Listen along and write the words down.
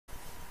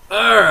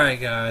Alright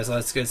guys,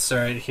 let's get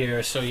started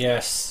here. So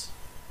yes,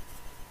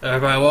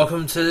 everybody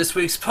welcome to this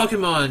week's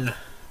Pokemon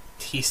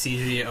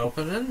TCG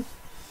opening.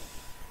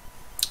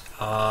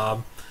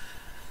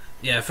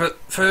 Yeah, for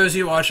those of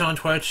you watching on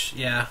Twitch,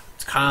 yeah,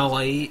 it's kind of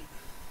late.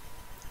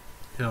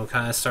 You know,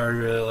 kind of started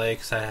really late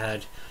because I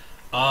had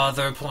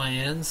other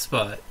plans,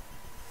 but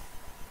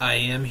I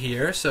am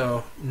here,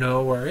 so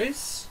no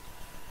worries.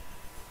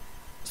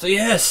 So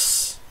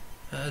yes,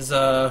 as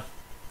I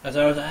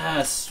was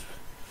asked,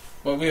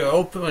 what we are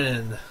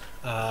opening,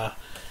 we are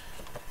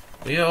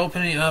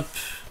opening up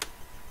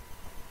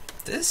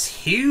this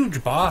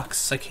huge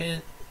box. I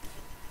can't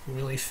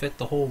really fit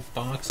the whole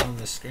box on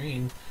the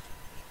screen.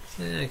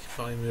 I could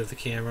probably move the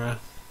camera.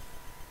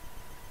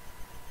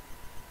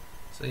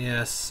 So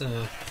yes,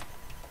 that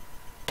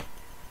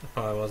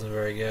probably wasn't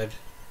very good.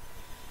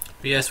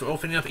 But yes, we're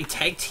opening up a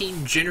Tag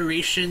Team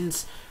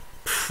Generations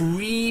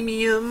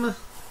Premium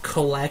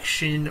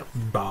Collection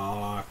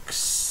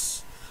box.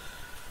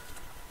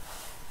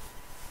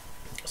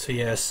 So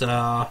yes, you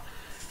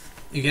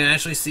can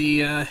actually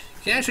see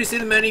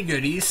the many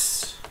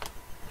goodies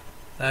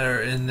that are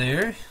in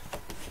there.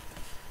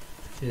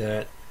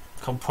 Yeah,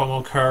 some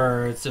promo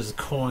cards. There's a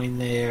coin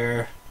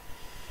there.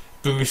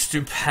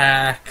 Booster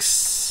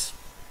packs.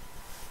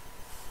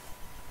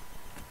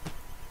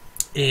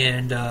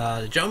 And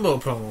the Jumbo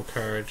promo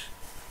card.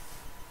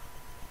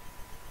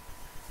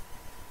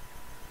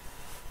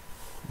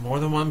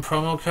 More than one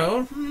promo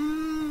code?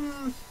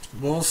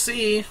 We'll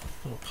see.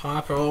 We'll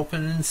pop her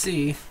open and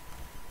see.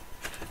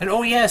 And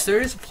oh yes, there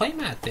is a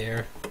playmat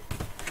there.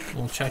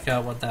 We'll check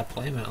out what that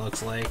playmat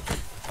looks like.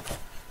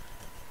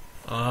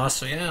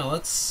 So yeah,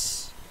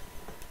 let's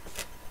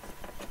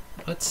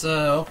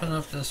open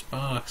up this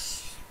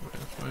box.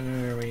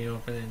 Where are we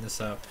opening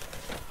this up?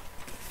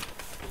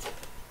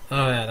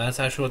 Oh yeah, that's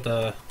actually what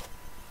the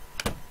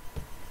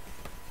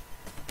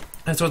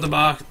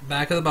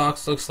back of the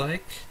box looks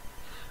like.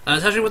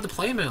 That's actually what the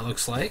playmat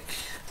looks like.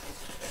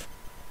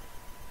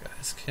 You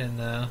guys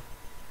can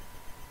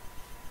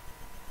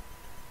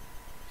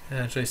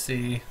actually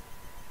see.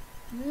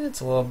 It's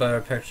a little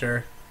better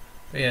picture.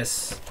 But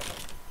yes,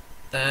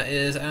 that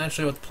is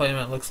actually what the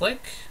playmat looks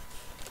like.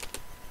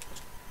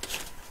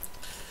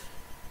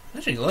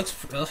 Actually,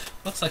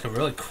 looks like a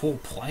really cool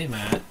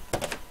playmat.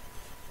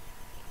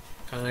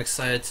 Kind of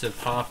excited to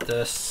pop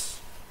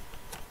this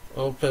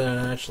open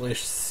and actually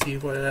see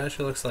what it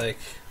actually looks like.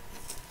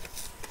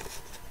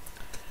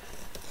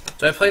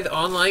 Do I play the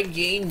online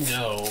game?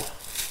 No.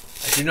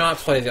 I do not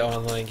play the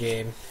online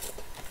game,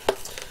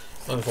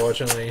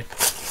 unfortunately.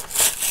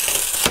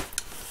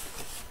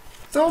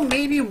 So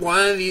maybe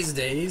one of these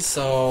days,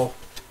 so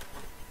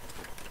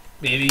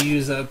maybe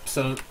use up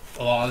a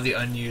lot of the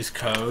unused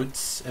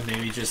codes and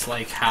maybe just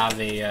like have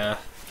a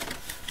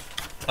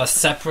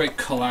separate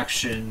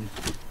collection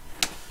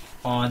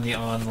on the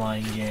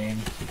online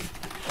game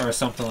or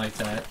something like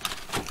that.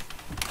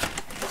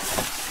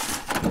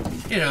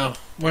 You know,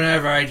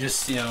 whenever I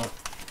just, you know,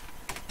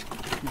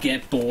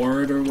 get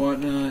bored or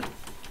whatnot.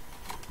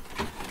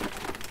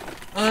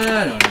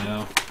 I don't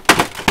know.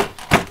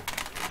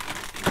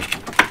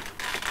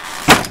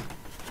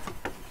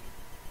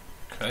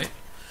 Okay.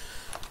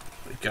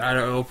 We got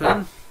it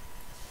open.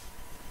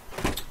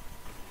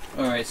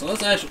 Alright, so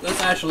let's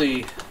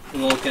actually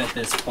look at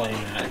this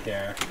playmat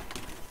here.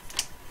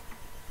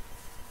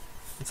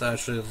 Let's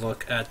actually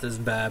look at this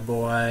bad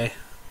boy.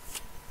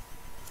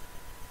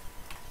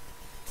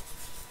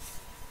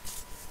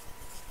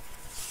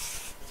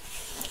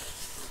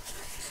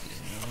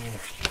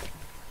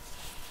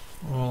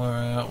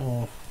 Alright,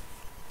 well.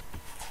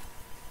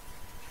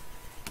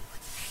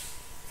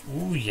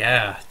 Ooh,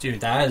 yeah.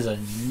 Dude, that is a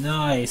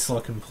nice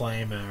looking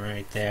playmat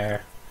right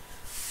there.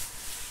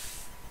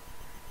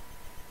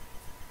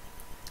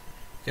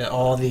 Got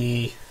all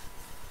the...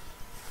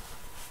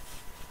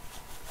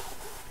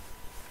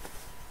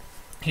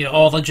 You know,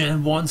 all the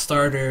Gen 1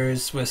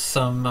 starters with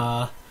some,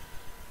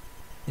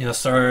 you know,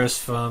 starters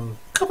from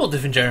a couple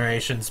different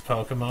generations of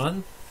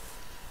Pokemon.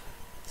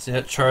 So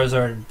you got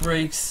Charizard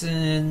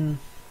Braixen,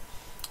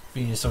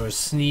 Venusaur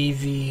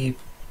Snivy,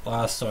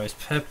 Blastoise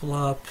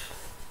Piplup.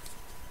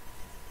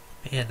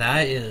 Man,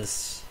 that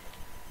is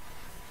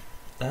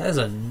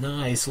a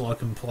nice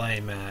looking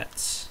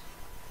playmat.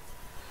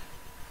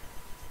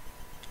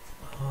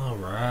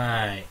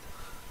 Alright.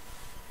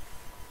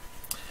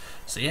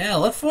 So yeah,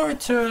 look forward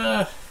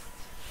to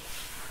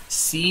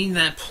seeing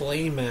that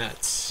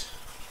playmat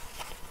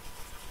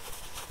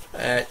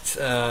at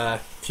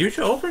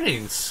future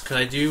openings, because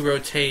I do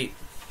rotate.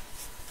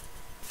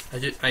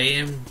 I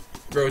am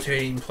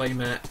rotating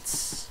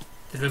playmats,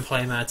 different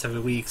playmats every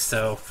week,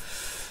 so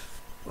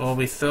we'll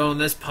be throwing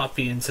this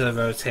puppy into the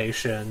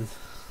rotation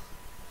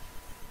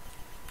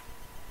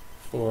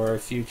for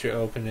future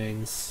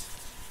openings.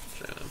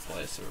 I'm trying to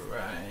place it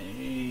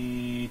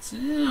right.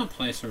 Yeah, I'll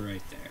place it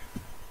right there.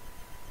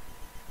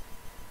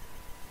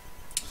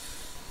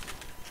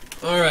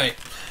 Alright.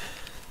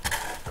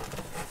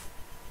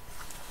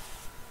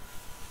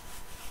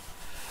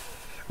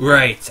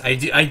 Right.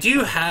 I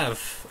do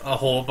have a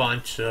whole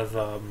bunch of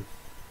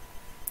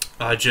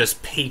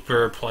just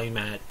paper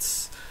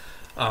playmats.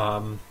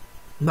 Not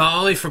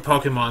only for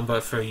Pokemon,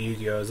 but for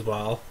Yu-Gi-Oh as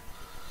well.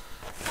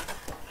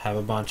 Have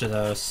a bunch of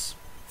those.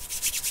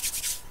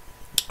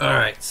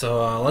 Alright,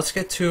 so let's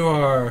get to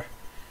our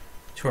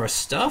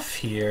stuff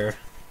here.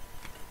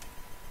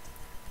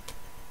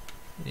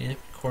 Yep,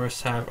 of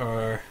course, have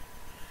our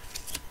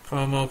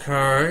promo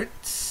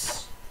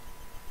cards.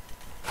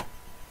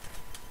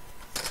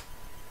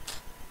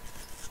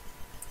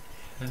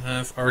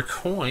 Have our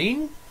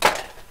coin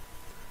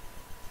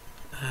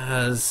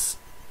as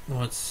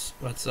what's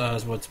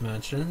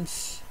mentioned.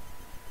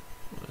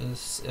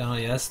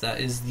 Yes, that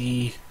is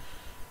the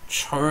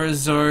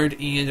Charizard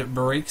and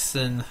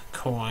Braixen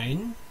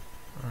coin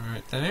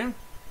right there.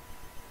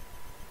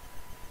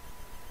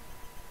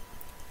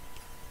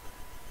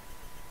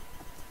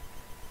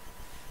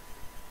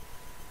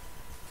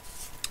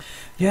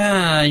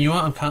 Yeah,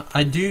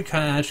 I do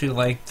kind of actually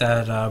like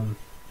that.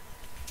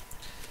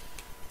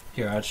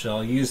 Here, actually,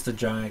 I'll use the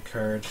giant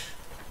card.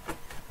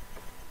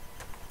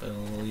 But a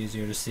little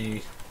easier to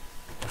see.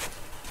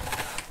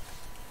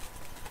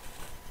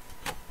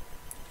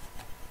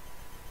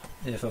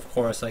 If, of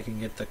course, I can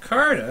get the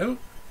card out.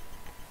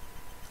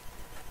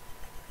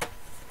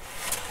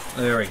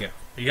 There we go.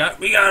 We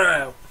got it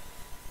out.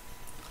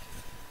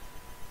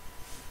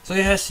 So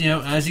yes,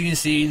 as you can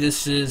see,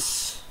 this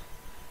is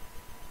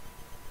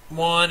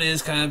one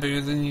is kind of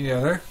bigger than the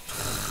other.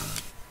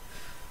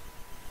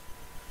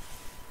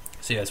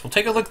 So yes, we'll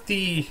take a look at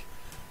the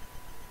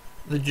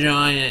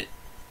giant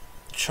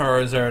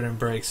Charizard and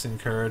Braixen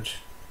card.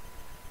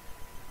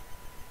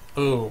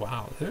 Oh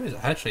wow, there is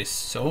actually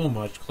so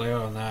much glare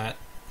on that.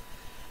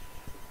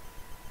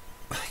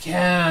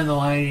 Yeah, the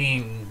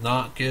lighting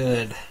not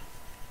good.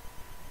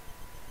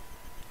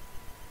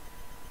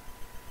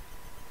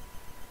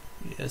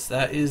 Yes,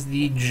 that is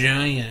the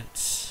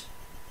giant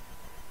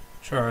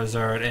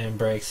Charizard and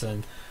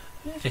Braixen.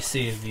 Let me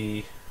see if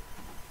the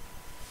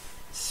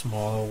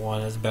smaller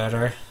one is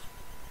better.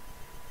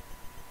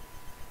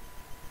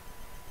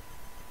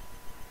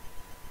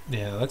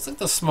 Yeah, looks like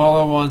the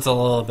smaller one's a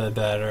little bit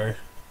better.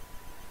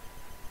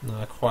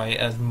 Not quite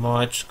as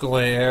much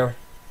glare.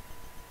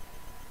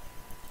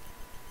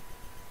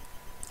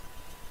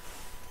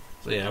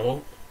 So yeah,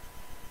 we'll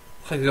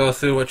go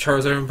through what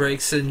Charizard and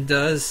Braixen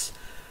does.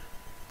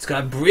 It's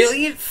got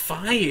brilliant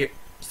fire.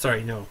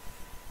 Sorry, no.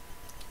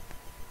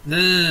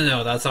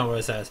 No, that's not what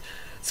it says.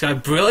 It's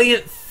got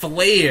brilliant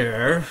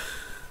flare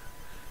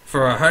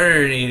for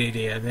 180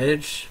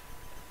 damage.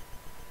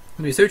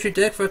 When you search your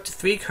deck for up to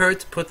 3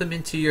 cards, put them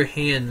into your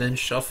hand, then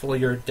shuffle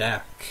your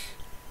deck.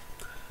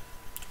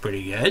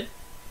 Pretty good.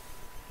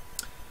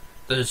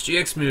 Does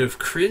GX move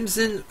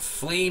Crimson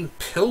Flame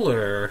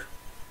Pillar.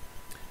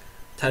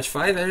 Attach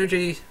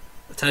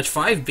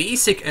 5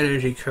 basic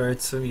energy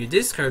cards from your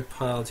discard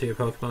pile to your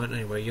Pokemon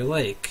anywhere you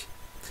like.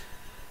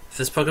 If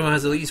this Pokemon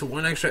has at least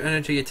 1 extra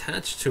energy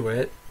attached to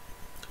it,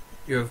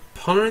 your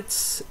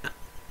opponent's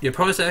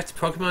active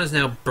Pokemon is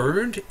now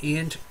burned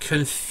and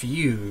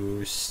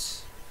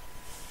confused.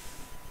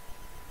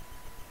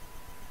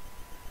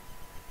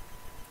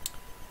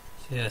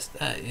 So yes,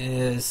 that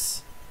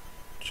is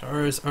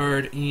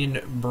Charizard and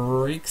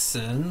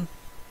Braixen.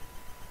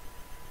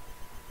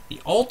 The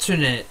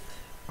alternate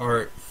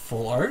art,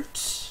 full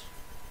art.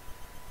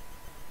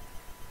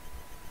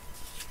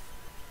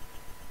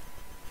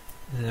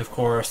 And of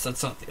course,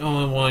 that's not the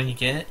only one you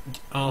get. You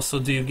also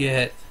do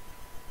get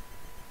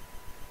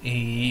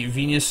a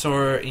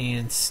Venusaur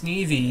and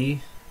Snivy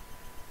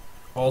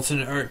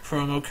alternate art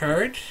promo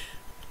card.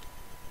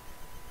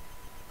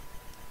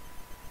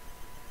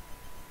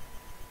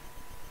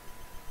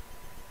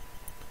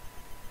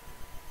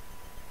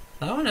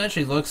 That one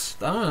actually looks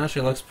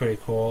pretty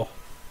cool.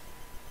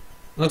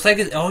 Looks like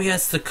it. Oh yeah,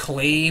 it's the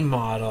clay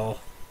model.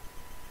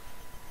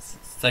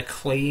 It's the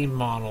clay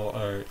model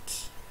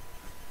art.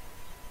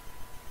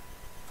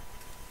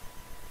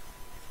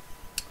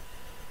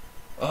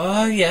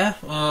 Yeah.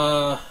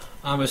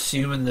 I'm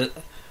assuming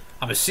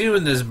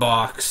this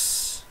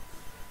box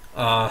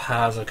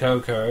has a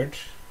code card.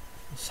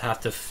 Just have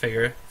to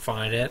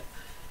find it.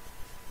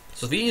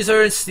 So these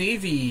are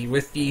Snivy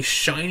with the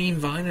Shining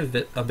Vine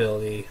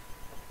ability.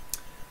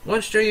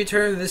 Once during your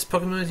turn, this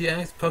Pokemon is your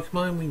active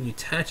Pokemon. When you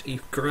attach a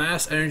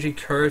grass energy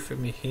card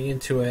from your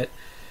hand to it,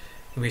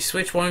 and we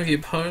switch one of your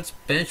opponent's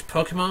bench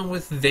Pokemon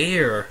with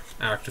their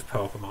active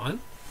Pokemon.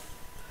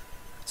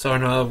 So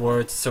in other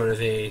words, sort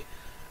of a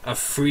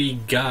free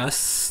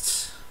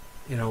gust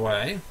in a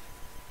way.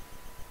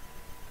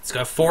 It's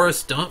got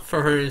Forest Dump for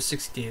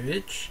 160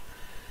 damage,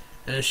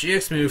 and a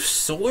GX move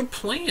Solar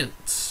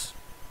Plant.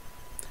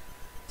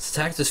 This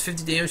attack does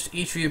 50 damage to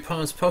each of your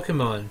opponent's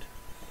Pokemon.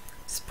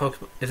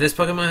 If this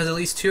Pokemon has at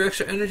least 2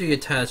 extra energy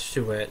attached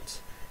to it,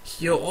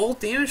 heal all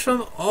damage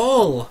from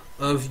all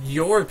of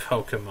your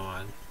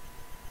Pokemon.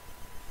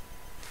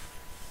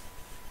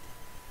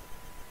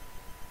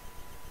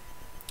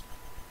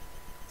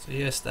 So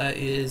yes, that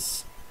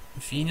is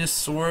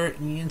Venusaur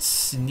and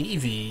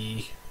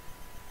Snivy.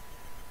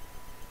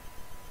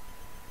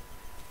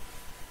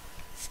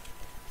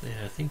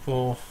 Yeah, I think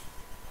we'll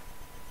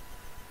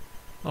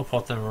I'll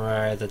put them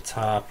right at the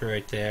top,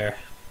 right there.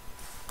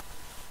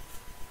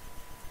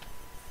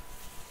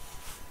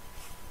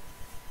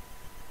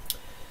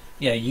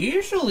 Yeah,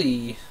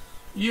 usually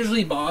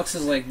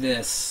boxes like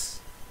this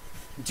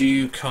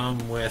do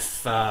come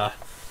with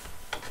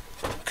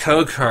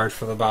code card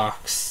for the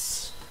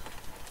box.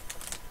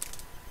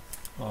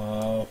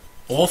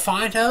 We'll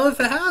find out if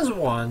it has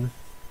one.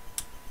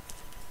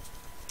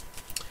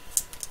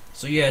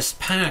 So yes,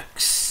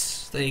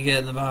 packs that you get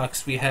in the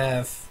box. We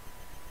have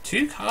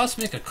 2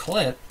 Cosmic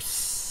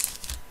Eclipse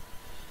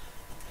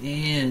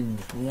and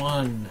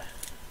 1,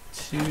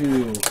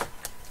 2,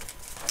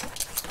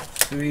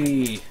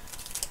 3,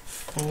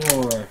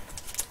 4,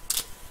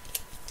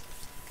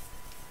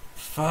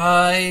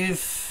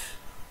 5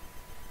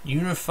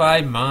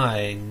 Unified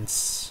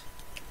Minds.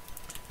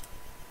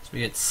 So we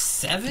get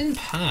 7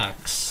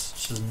 packs,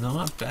 which is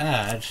not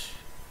bad.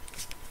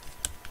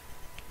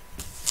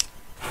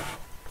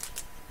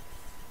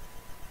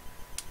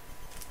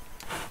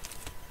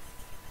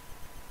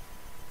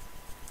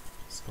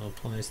 So I'll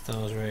place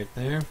those right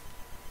there.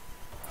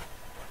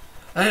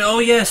 And oh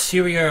yes,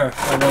 here we are.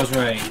 I was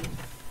right.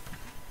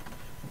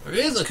 There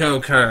is a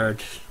code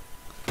card.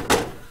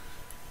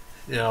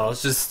 You know,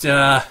 it's just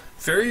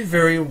very,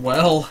 very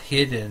well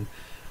hidden.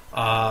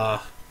 And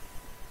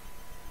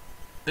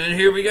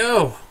here we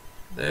go.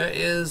 There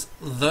is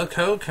the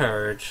code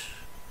card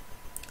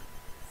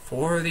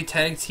for the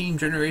Tag Team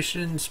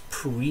Generations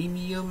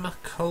Premium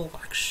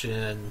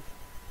Collection.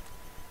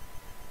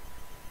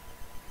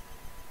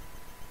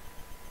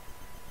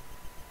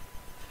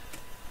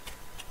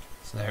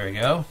 So there we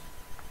go.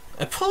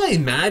 I probably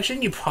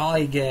imagine you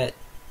probably get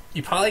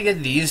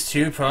these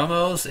 2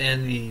 promos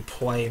and the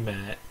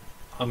playmat.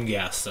 I'm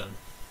guessing.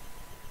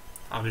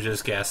 I'm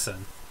just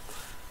guessing.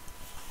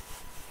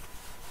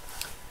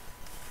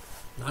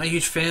 Not a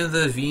huge fan of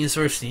the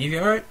Venusaur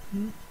Snivy art.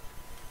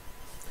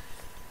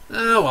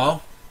 Oh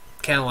well,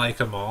 can't like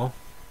them all.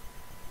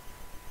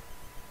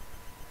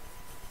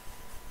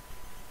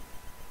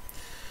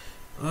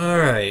 All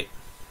right.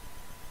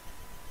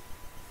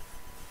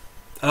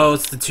 Oh,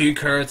 it's the 2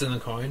 cards and the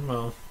coin.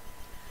 Well,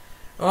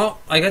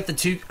 I got the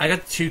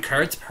two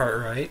cards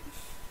part right.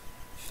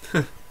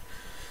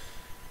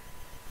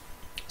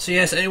 So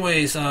yes,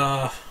 anyways,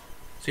 so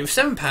you have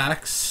 7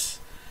 packs.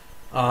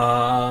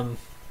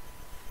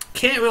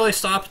 Can't really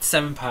stop at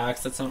 7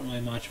 packs. That's not really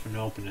much of an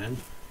opening.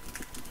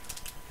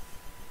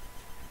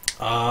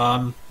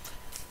 So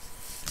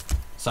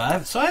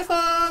I've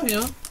you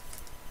know, a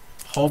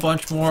whole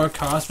bunch more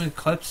Cosmic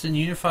Eclipse and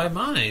Unified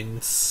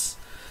Minds.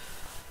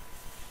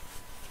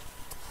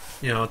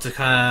 You know, to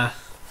kind of,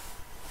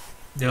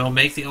 you know,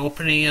 make the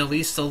opening at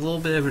least a little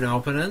bit of an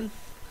opening.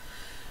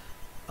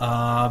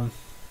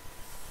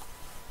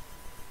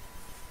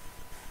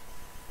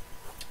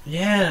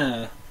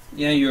 Yeah,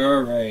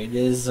 you're right. It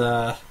is,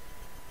 yeah,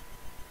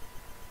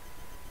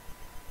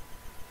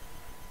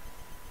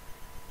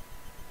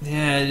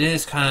 it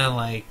is kind of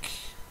like,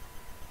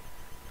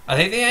 I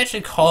think they actually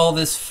call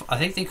this, I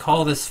think they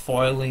call this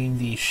foiling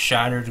the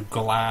shattered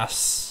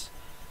glass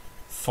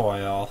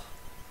foil.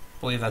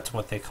 I believe that's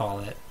what they call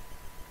it.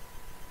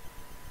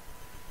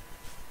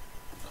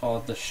 Call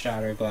it the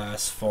shattered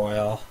glass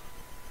foil.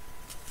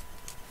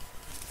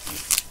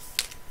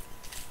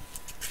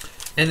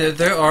 And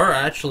there are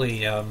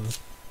actually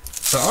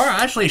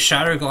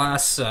shattered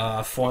glass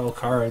foil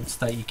cards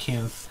that you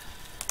can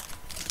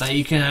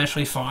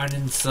actually find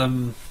in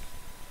some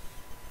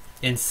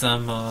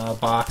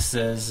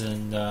boxes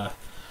and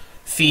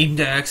theme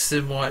decks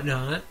and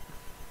whatnot.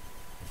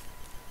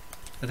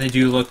 But they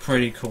do look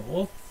pretty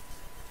cool.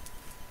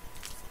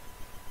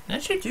 I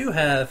actually do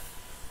have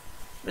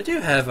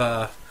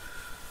a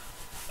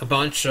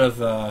bunch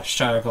of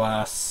shattered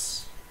glass.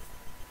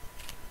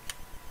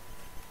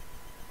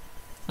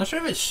 Not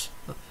sure if it's.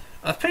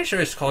 I'm pretty sure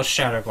it's called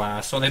Shattered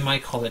Glass, or they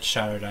might call it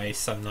Shattered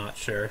Ice. I'm not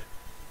sure.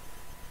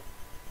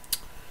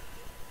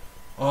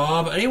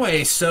 But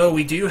anyway, so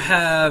we do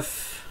have.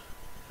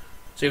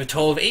 So we have a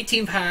total of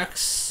 18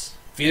 packs,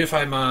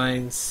 Unified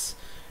Minds,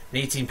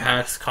 and 18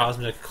 packs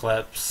Cosmic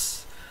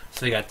Eclipse.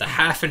 So we got the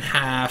half and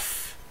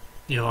half,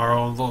 you know, our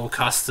own little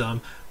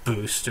custom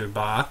booster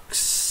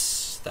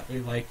box that we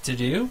like to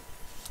do.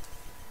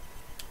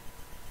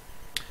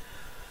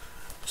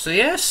 So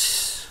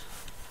yes.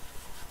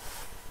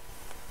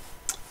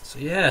 So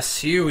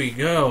yes, here we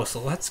go.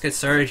 So let's get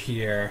started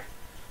here.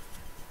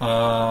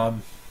 Guess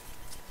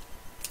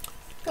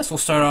we'll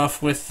start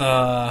off with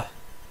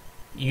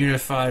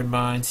Unified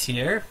Minds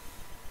here.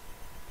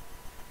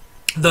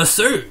 The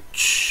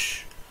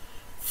search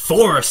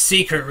for a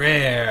secret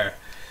rare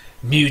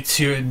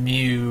Mewtwo and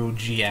Mew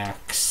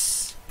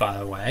GX. By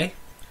the way,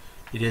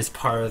 it is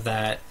part of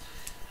that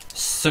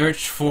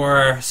search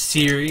for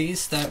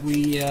series that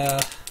we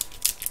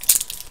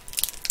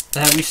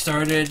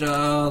started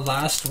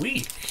last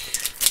week.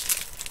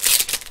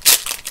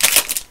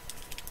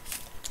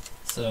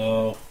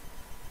 So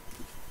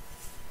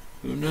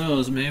who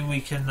knows? Maybe we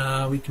can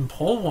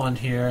pull one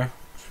here.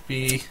 Which would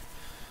be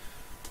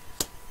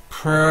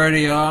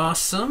pretty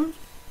awesome.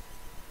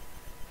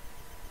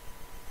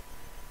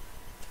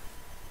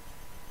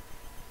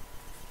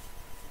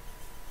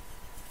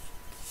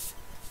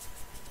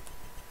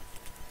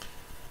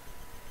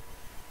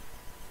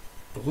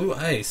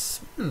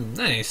 ice.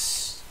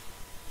 Nice.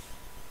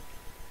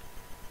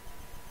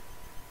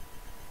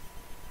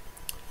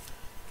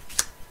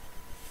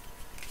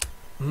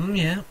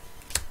 Yeah.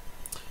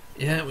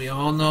 Yeah, we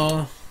all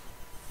know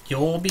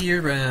you'll be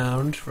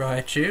around,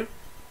 right you?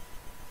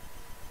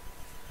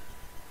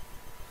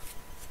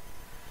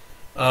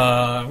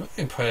 I'm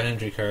gonna put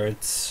energy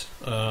cards.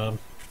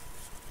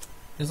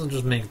 Guess I'll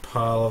just make a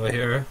pile over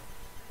here.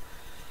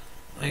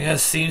 I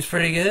guess seems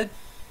pretty good.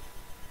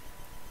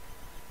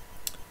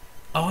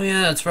 Oh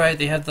yeah, that's right.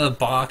 They have the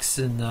box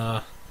and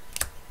the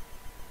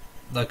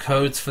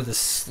codes for the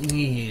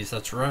sleeves.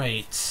 That's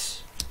right.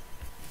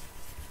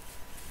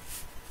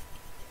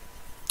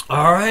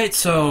 All right,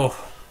 so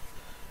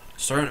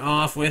starting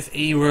off with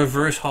a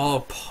reverse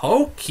holo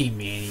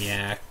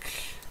Pokemaniac.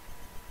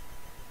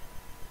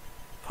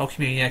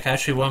 Pokemaniac,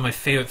 actually one of my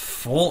favorite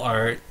full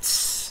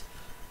arts.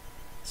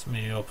 So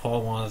maybe I'll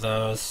pull one of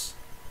those.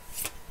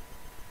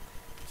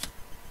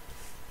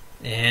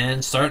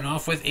 And starting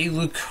off with a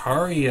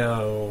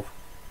Lucario.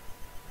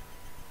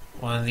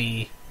 One of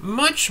the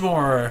much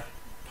more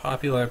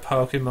popular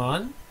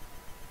Pokemon.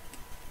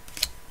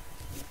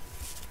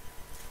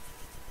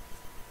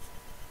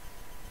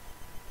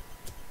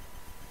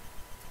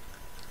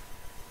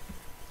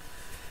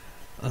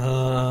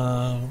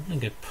 I'm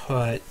gonna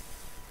put.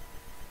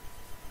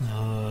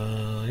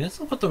 I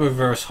guess I'll put the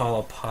reverse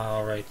holo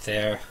pile right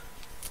there.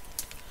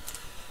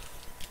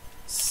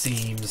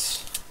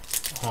 Seems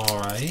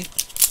alright.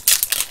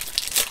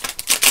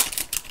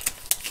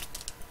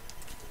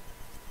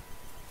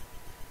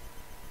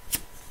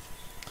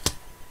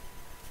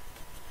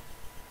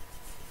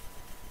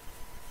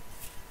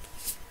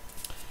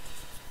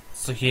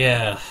 So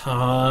yeah,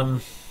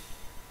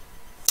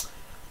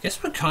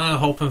 guess we're kind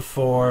of hoping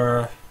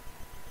for,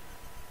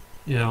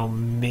 you know,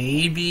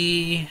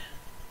 maybe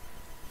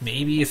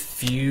a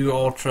few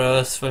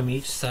ultras from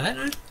each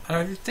set. I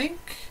would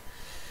think.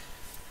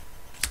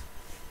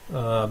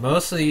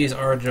 Most of these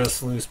are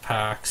just loose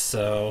packs,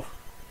 so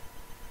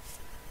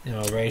you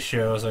know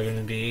ratios are going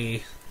to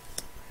be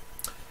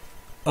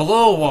a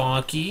little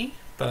wonky,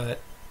 but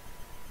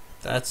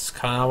that's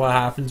kind of what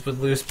happens with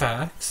loose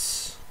packs.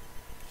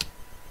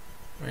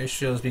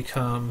 Ratios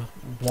become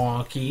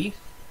wonky.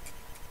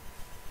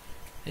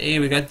 Hey,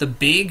 we got the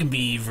Big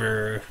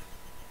Beaver.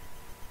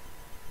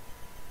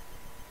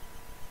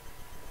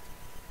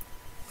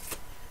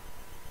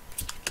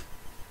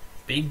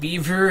 Big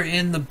Beaver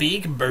and the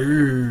Big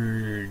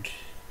Bird.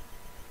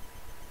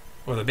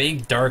 Or the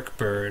Big Dark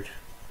Bird,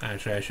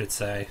 actually I should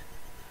say.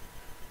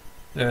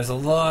 There's a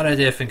lot of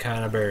different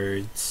kind of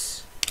birds.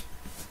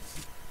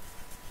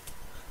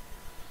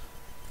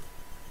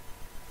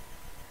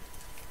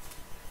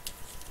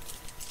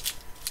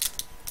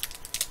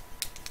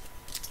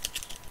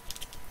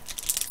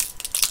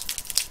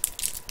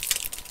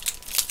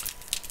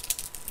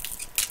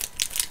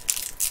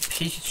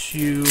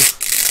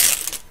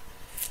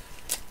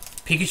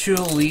 Pikachu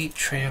Elite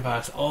Trainer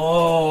Box.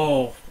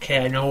 Oh,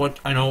 okay. I know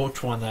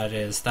which one that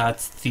is. That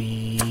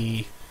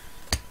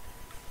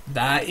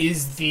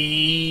is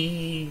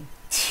the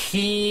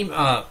Team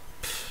Up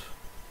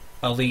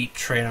Elite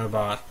Trainer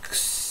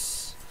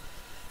Box.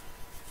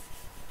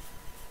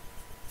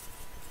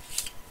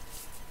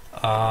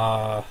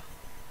 Oh,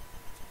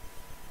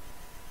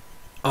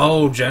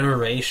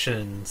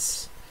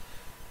 Generations.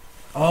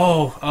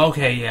 Oh,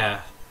 okay,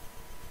 yeah.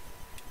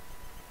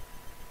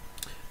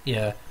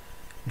 Yeah.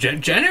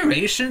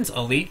 Generations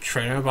Elite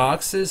Trainer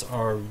Boxes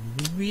are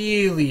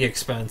really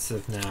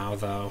expensive now,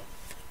 though.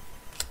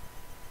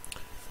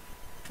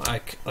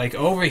 Like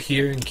over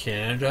here in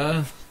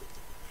Canada,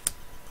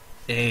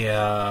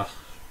 a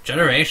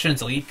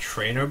Generations Elite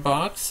Trainer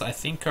Box, I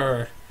think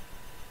they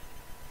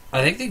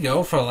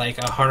go for like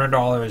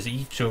 $100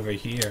 each over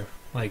here.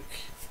 Like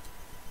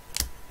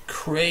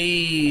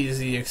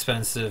crazy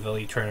expensive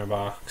Elite Trainer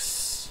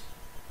Box.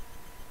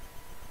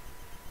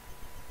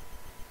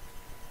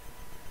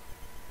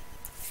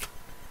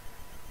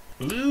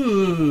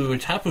 Ooh,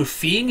 Tapu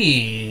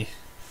Fini.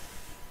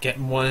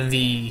 Getting one of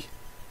the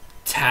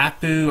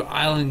Tapu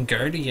Island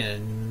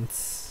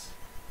Guardians.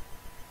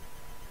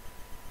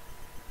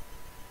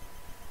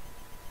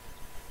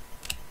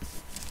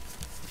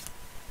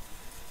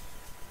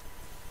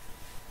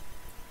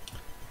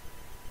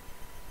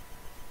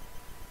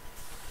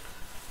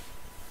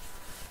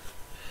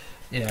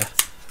 Yeah.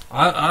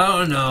 I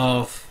don't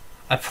know if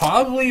I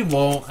probably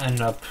won't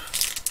end up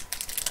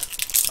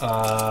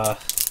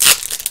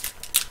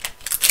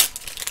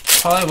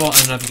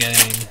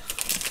getting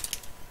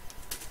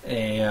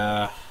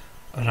a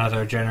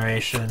another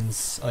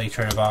Generations Elite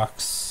Trainer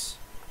Box,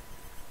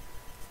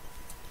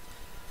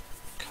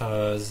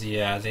 cause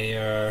yeah, they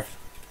are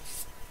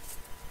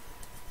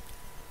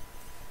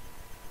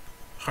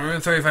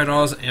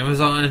 $135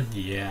 Amazon.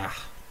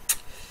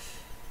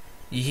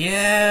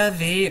 Yeah,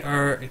 they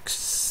are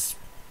expensive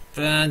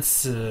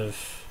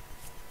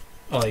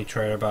Elite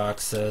Trainer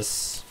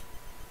Boxes.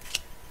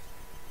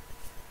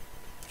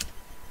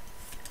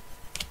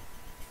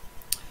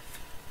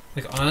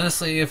 Like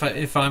honestly,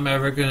 if I'm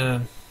ever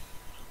gonna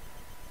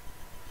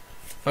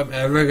if I'm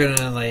ever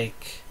gonna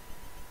like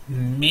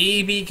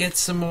maybe get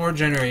some more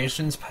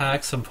Generations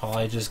packs, I'm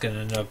probably just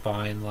gonna end up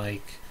buying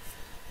like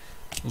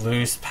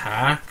loose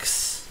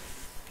packs.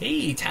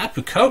 Hey,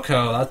 Tapu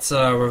Koko, that's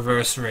a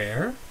reverse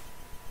rare.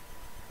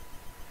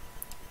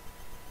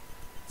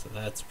 So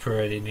that's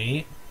pretty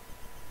neat.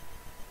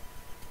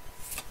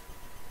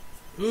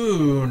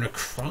 Ooh,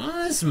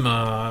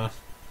 Necrozma.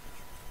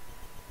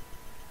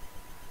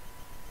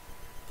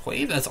 I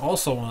believe that's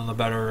also one of the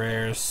better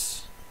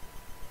rares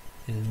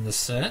in the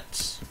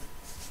set.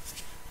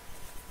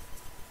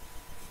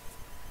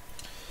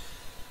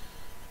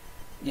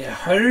 Yeah,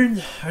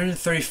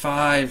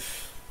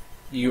 135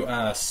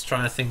 US.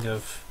 Trying to think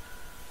of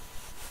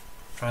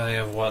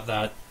what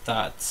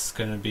that's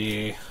gonna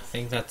be. I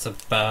think that's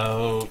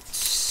about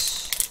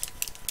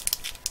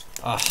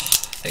I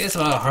think it's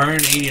about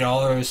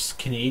 $180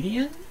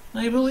 Canadian,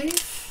 I believe.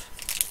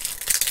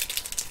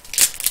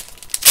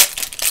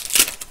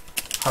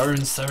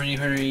 $170,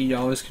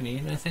 $180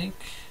 Canadian, I think.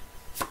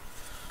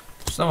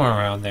 Somewhere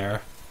around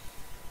there.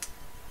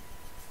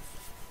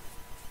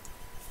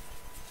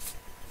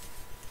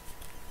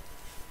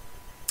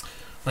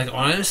 Like,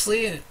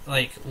 honestly,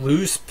 like,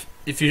 loose,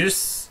 if you're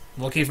just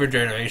looking for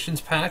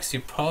Generations packs,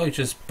 you're probably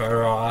just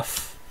better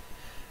off,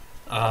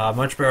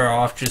 much better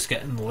off just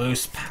getting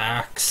loose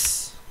packs.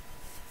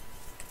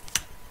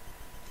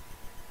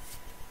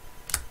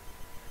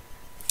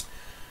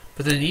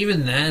 But then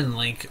even then,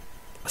 like,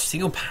 a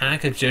single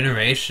pack of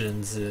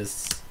Generations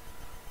is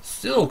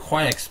still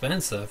quite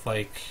expensive.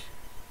 Like,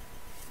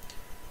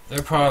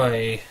 they're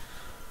probably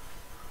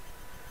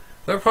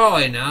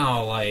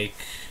now, like,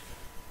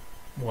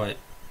 what,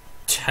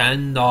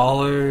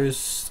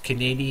 $10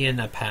 Canadian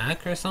a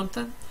pack or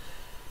something?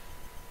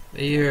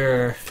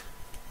 They're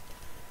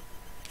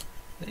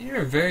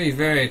very,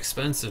 very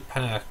expensive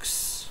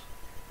packs.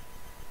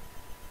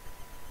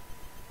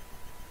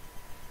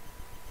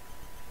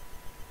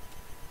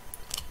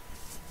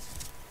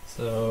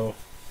 So,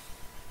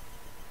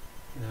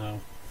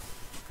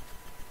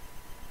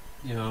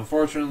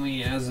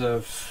 unfortunately, as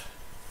of,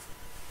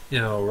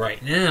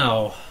 right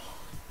now,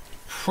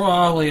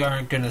 probably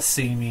aren't gonna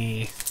see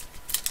me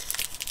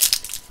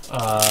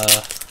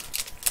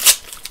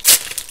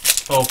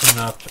open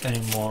up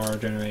any more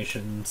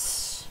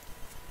Generations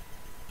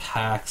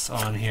packs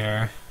on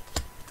here.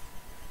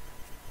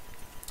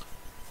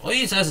 At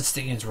least as it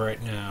stands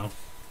right now.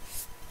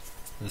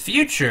 In the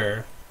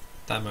future,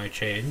 that might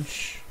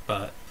change,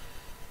 but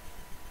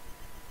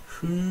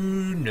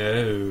who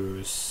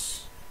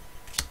knows?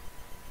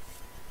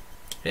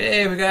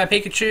 Hey, we got a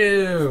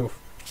Pikachu!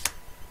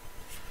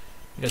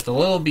 We got the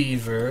little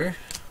beaver.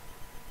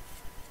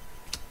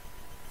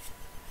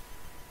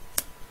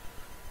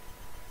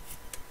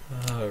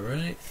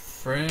 Alright,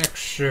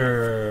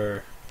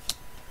 Fracture.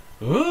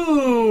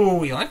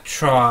 Ooh,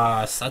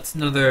 Electros. That's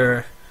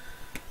another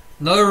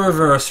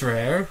reverse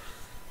rare.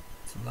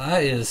 So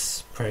that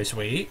is pretty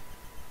sweet.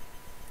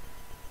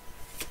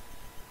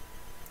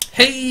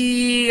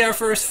 Hey, our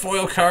first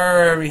foil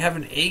card. We have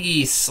an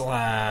Iggy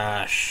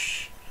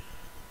Slash.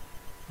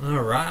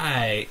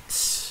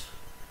 Alright.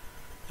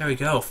 There we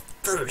go.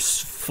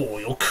 First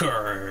foil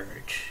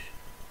card.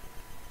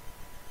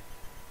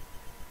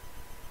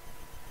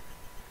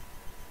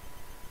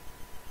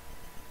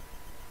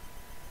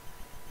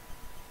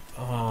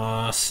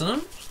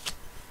 Awesome.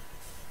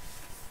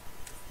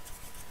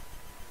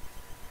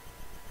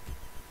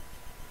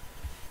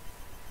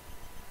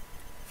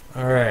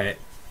 Alright.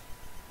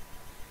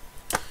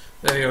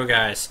 There you go,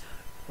 guys.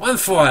 One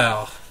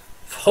foil.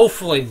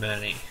 Hopefully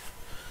many.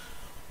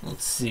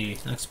 Let's see.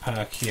 Next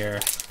pack here.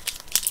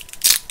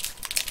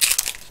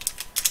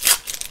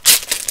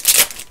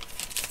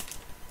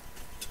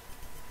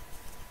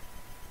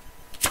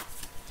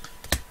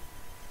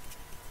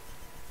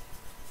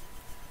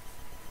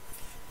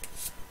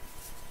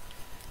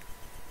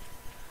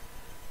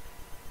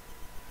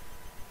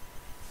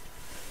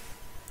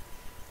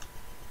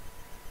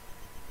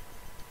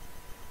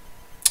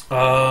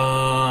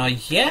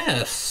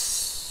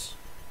 Yes.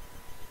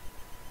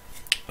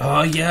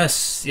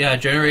 Yes. Yeah,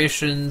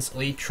 Generations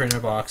Elite Trainer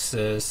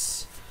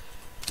boxes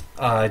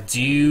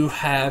do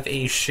have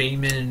a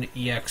Shaman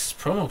EX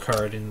promo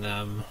card in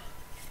them.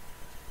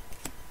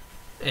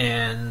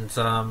 And,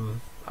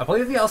 I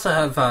believe they also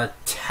have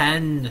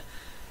 10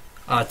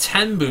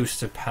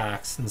 booster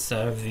packs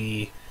instead of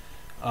the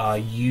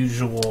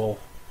usual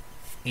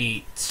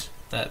 8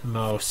 that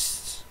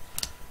most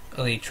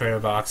Elite Trainer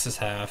boxes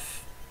have.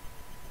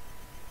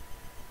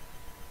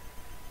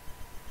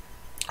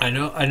 I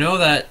know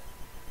that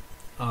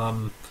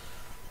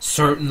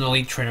certain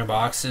Elite Trainer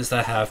boxes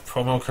that have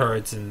promo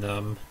cards in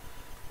them,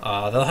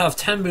 they'll have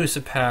 10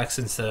 booster packs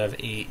instead of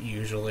 8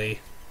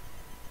 usually.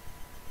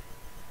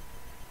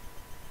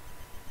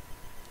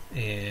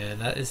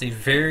 And that is a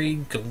very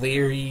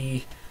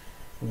glary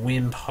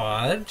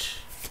Wimpod.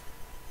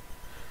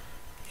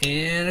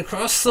 And a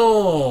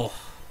Crustle.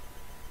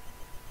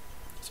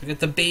 So we get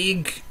the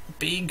big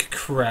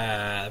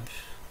crab.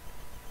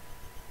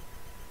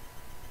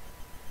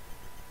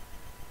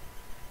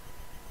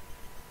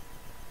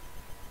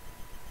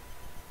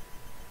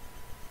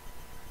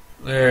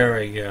 There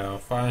we go.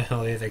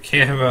 Finally, the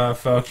camera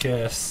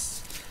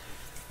focused.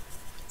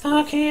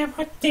 The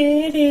camera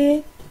did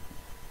it.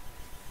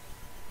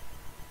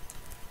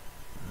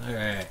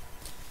 Alright.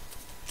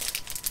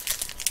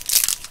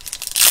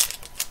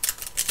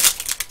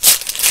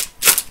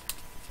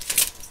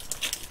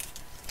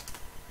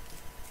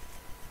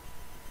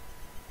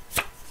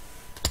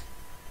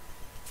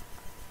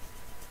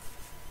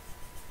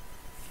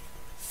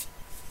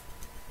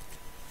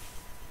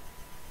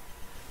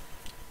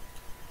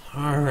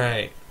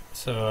 Alright,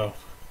 so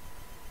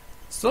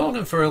still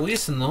looking for at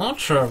least an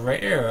ultra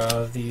rare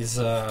of these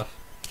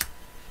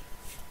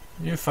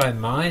Unified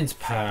Minds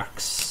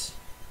packs.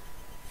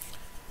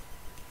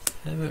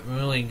 Haven't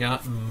really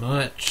got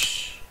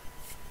much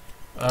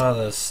out of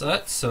the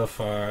set so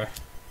far,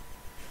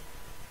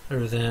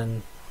 other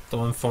than the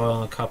one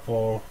foil and a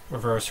couple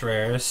reverse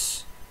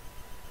rares.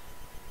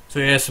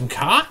 So we have some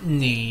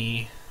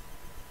Cottony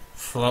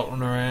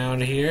floating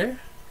around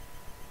here.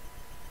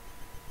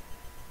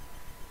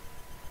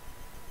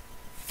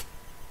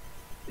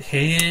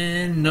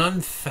 And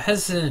none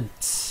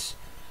pheasant.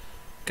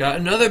 Got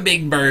another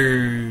big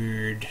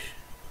bird.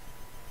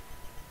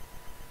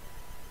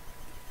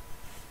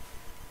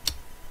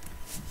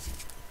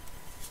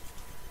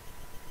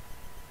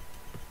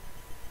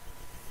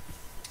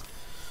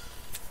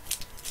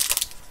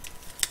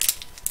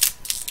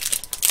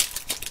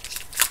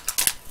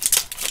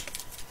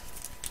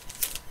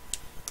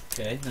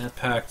 Okay, that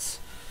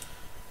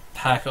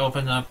pack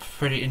opened up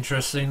pretty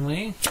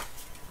interestingly.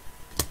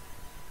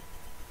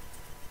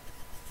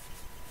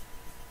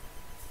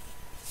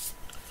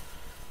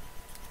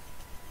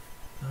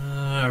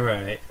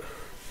 Alright.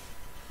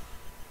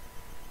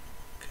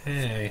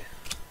 Okay.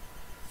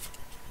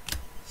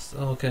 So,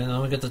 okay,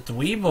 now we get the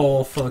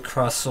Dweeble for the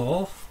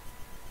Crustle.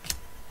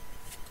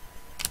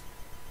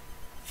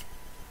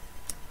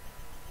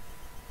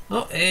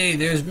 Oh, hey,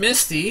 there's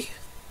Misty.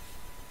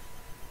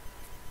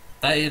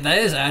 That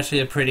is actually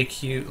a pretty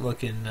cute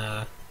looking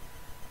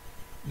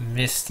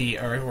Misty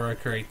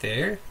artwork right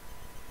there.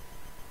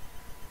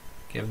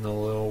 Give him the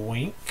little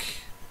wink.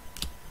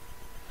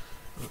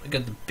 We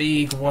got the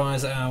big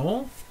wise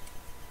owl.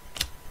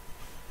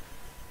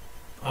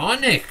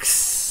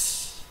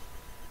 Onyx.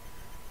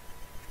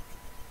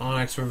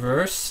 Onyx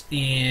reverse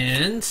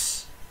and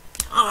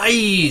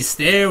ice.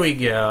 There we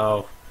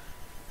go.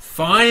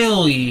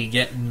 Finally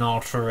getting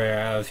ultra rare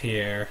out of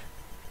here.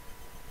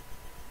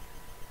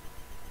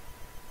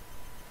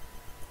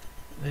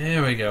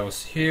 There we go.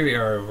 So here we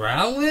are,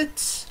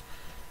 Rowlet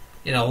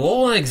and a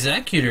Alolan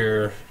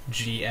Executor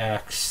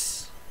GX.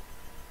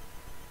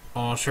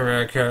 Ultra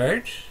rare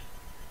card.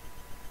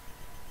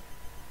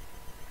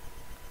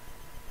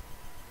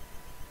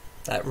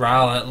 That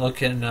Rowlet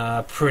looking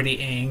pretty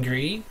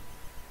angry.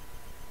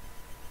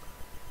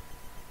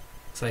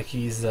 Looks like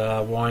he's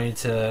wanting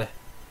to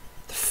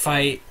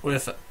fight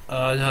with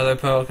another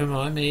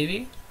Pokemon,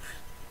 maybe.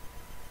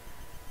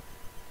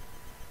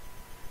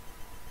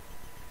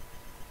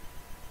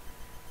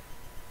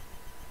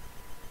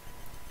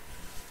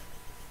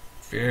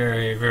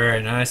 Very,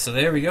 very nice. So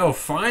there we go.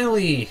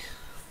 Finally,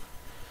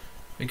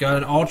 we got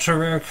an ultra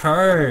rare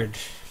card.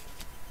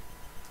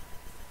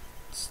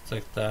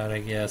 Stick that, I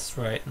guess,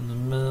 right in the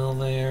middle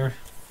there.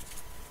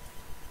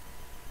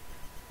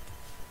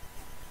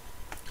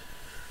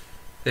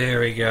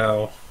 There we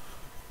go.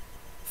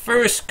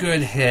 First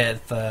good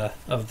hit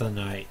of the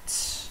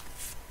night.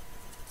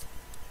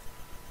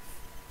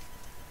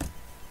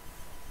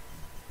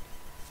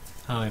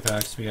 How many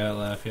packs we got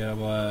left? Yeah,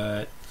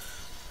 what?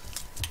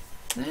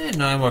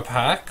 9 more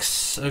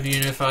packs of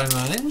Unified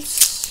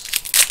Minds.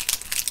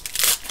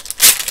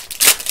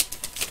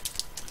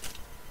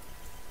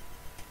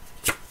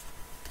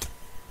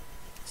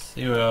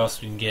 See what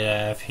else we can get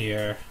out of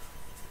here.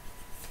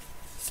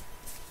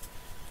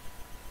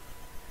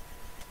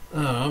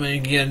 Oh,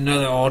 maybe get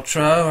another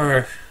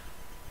Ultra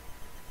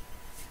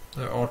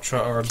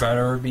or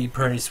better would be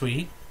pretty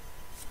sweet.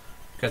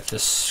 Got the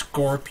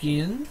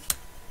Scorpion.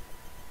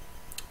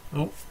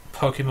 Oh,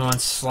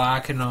 Pokemon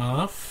slacking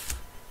off.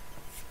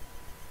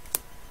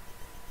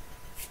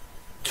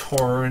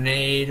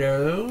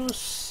 Tornadoes.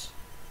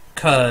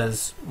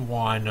 'Cause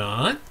why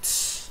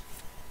not?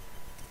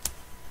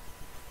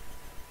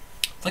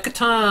 Like a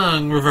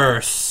tongue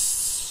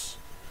reverse.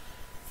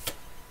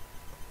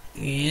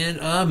 And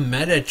a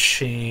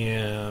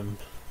Metacham.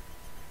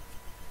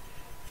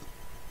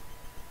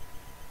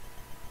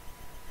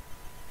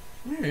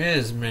 Where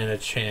is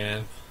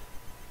Metacham?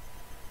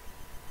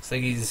 Looks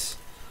like he's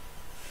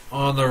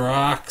on the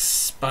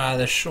rocks by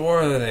the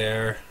shore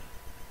there.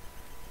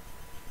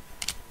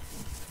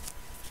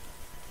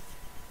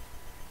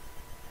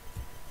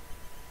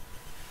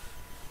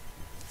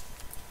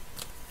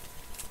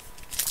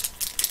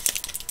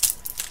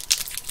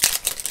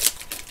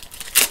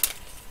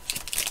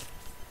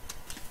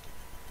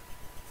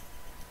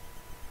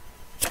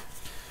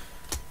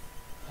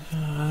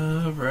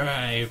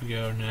 Alright, here we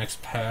go,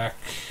 next pack.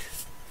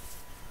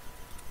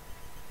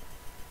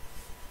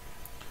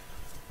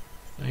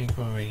 I think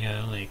we got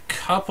only a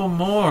couple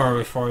more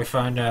before we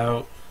find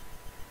out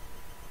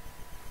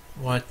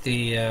what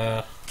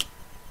the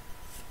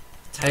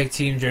Tag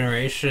Team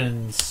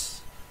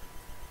Generations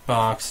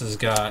box has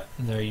got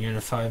in their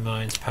Unified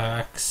Minds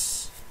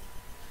packs.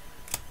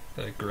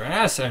 The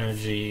Grass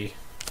Energy.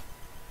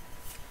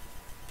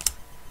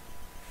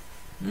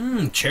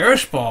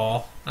 Cherish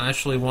Ball.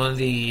 Actually one of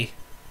the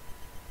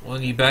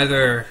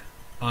better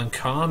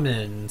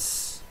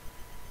uncommons.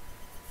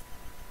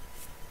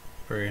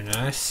 Very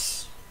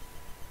nice.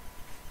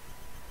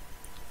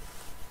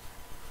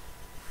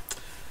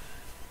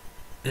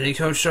 Any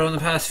codes shown in the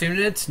past few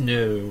minutes?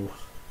 No.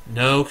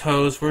 No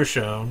codes were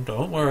shown.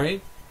 Don't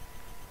worry.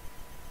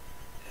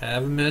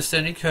 Haven't missed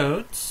any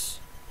codes.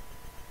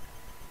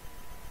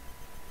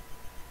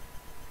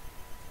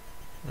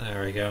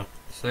 There we go.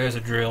 So there's a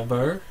drill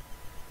burr.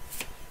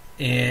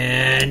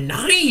 And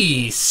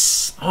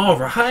nice!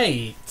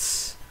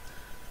 Alright.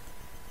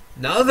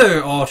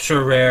 Another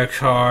ultra rare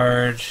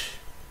card.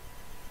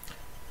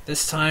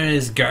 This time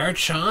is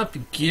Garchomp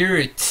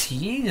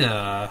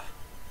Giratina.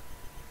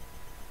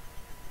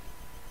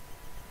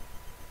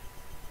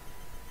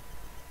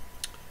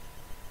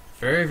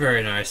 Very,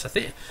 very nice.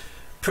 I'm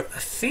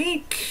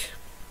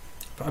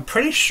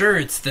pretty sure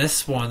it's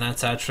this one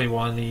that's actually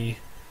one of the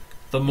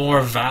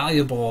more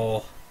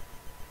valuable,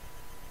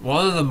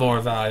 one of the more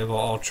valuable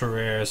ultra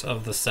rares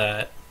of the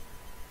set.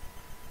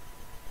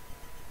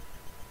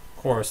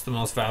 Of course, the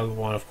most valuable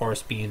one, of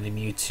course, being the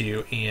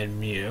Mewtwo and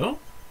Mew.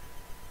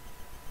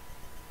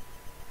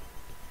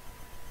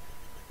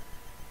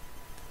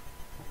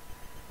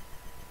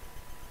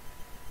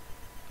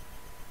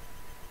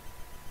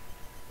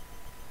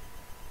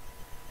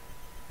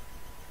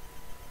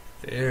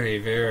 Very,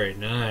 very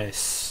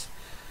nice.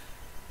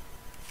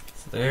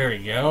 So there we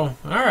go.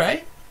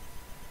 Alright.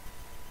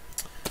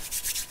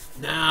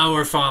 Now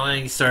we're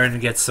finally starting to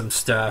get some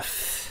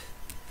stuff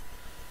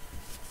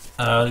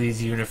out of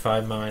these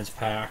Unified Minds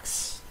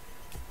packs.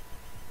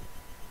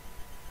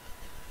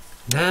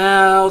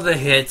 Now the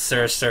hits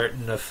are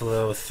starting to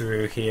flow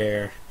through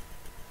here.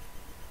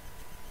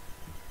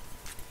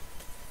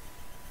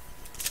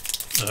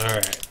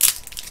 Alright.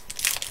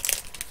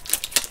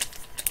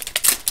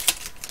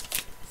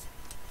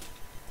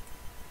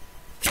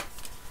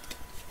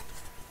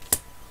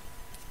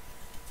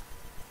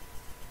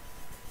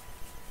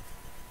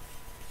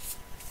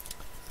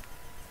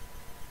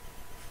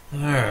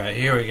 Alright,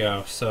 here we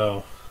go.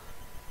 So,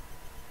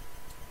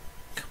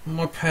 a couple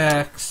more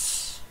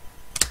packs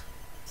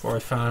before I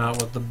found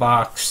out what the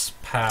box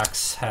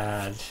packs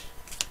had.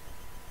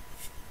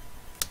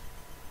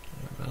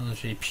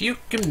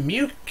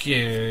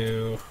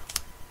 Mewtwo.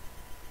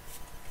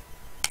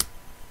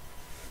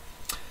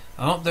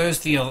 Oh, there's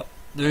the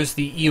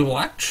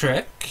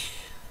electric.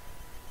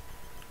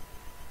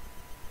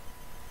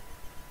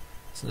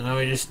 So now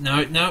we just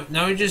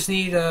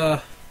need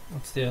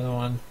what's the other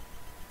one?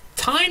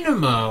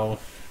 Dynamo.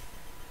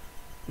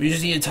 We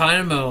just need a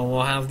Dynamo.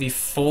 We'll have the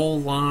full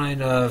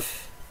Dynamo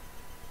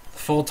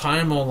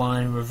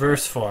line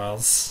reverse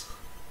foils.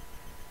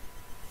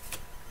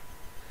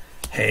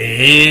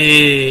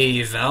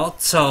 Hey,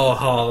 Velto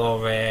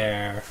Holo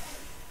Rare.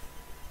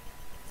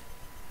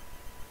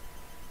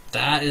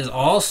 That is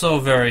also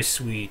very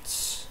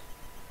sweet.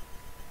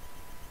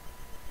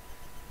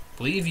 I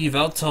believe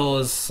Yveltal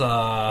is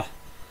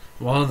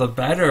one of the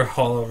better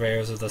Holo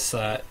Rares of the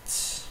set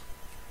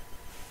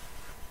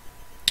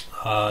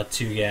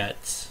to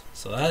get.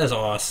 So that is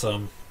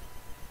awesome.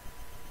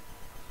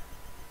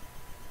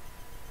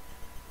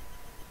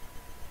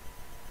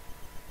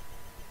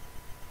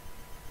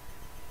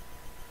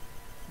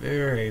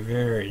 Very,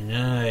 very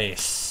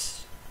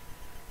nice.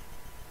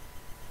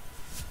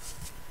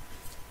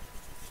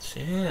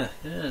 So yeah.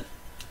 The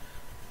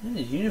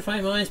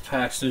Unified Minds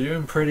packs are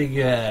doing pretty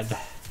good.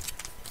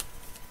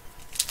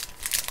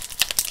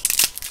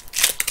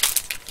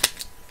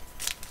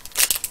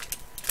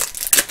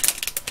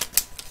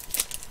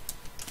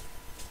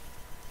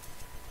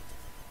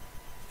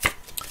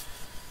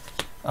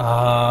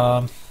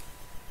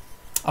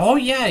 Oh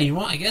yeah,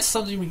 I guess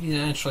something we can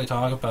actually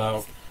talk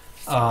about.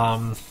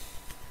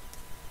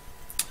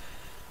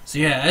 So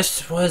yeah,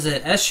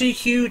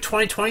 SGQ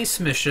 2020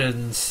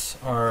 submissions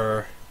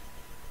are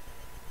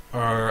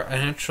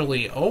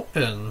actually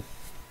open.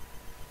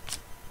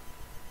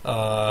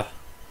 They've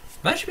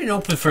actually been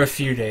open for a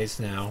few days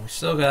now. We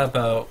still got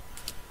about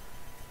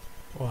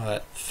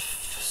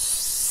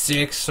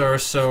 6 or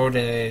so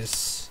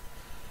days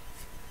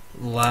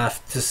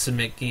left to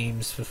submit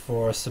games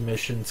before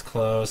submissions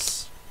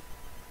close.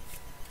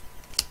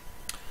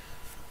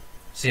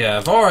 So yeah,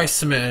 I've already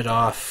submitted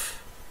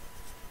off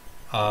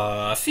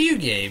a few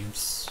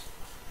games.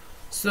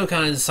 Still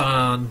kind of deciding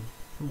on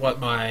what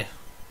my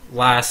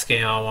last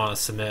game I want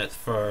to submit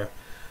for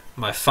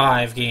my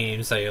 5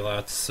 games that you're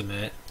allowed to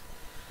submit.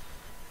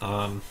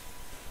 But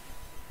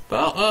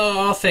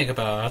I'll think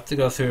about it. I have to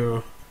go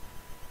through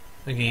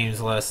the games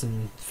list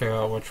and figure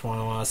out which one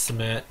I want to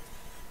submit.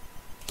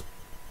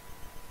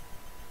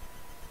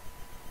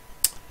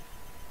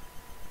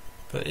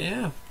 But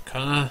yeah,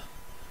 kind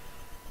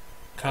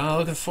Kind of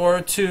looking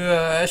forward to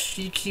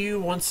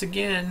SGQ once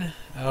again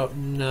out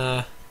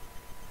in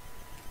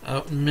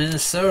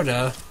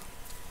Minnesota.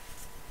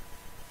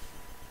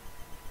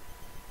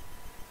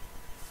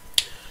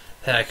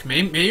 Heck,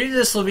 maybe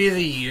this will be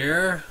the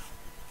year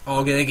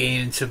I'll get a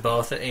game into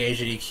both the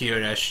AGDQ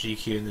and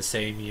SGQ in the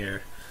same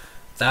year.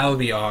 That would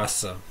be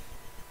awesome.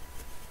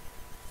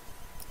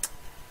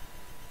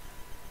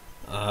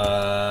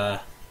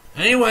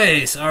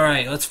 Anyways,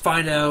 alright, let's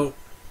find out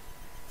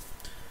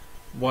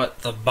what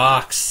the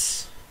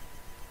box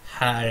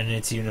had in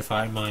its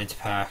Unified Minds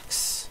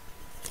packs.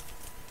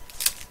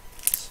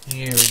 So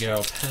here we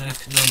go,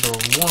 pack number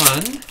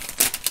 1.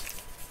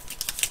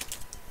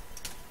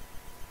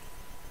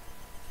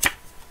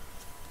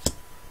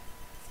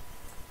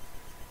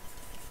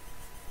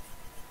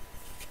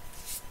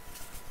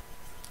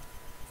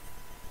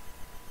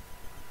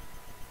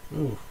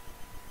 Ooh,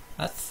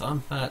 my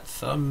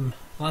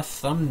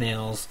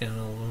thumbnail's getting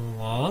a little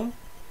long.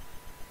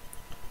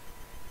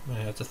 I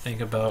have to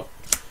think about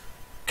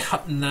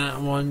cutting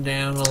that one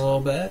down a little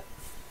bit.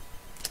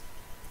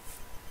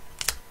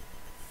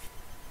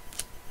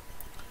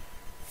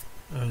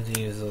 I'm going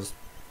to use those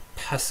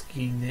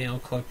pesky nail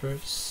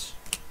clippers.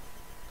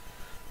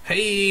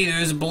 Hey,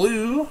 there's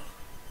blue.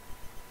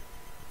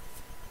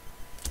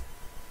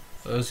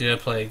 For those of you that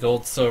play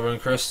Gold, Silver,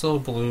 and Crystal,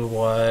 blue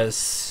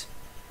was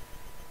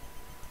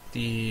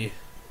the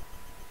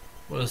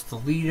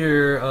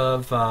leader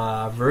of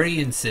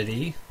Viridian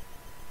City.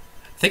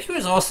 I think he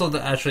was also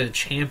actually the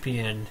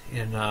champion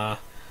in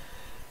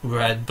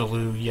red,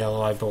 blue,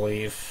 yellow, I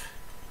believe.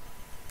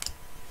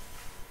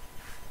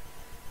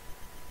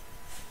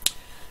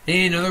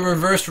 Hey, another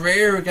reverse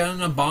rare. We got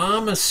an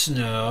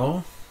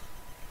Abomasnow.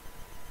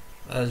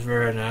 That was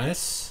very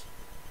nice.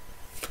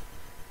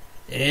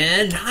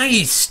 And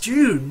nice,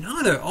 dude.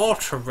 Another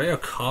ultra rare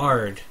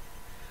card.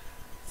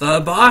 The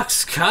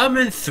box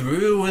coming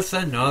through with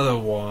another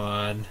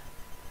one.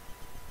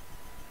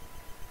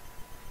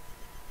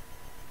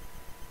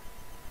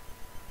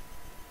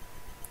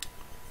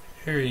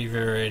 Very,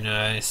 very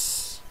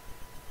nice.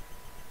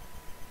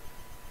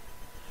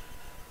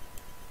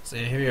 So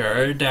here we are,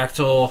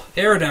 Aerodactyl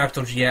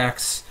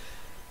GX.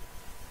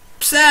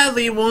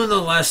 Sadly, one of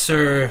the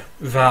lesser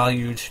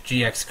valued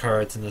GX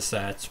cards in the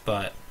set,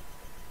 but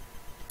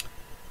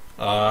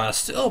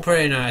still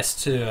pretty nice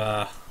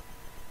to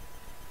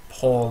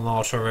pull an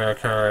ultra rare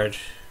card.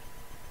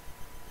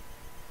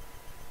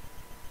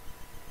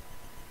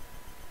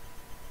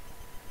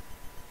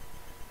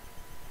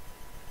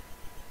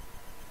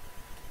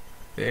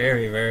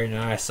 Very, very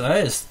nice.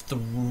 That is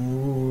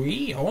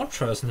 3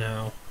 ultras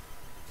now.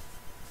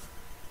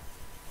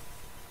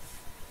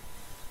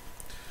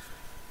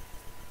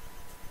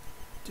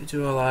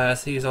 Dudu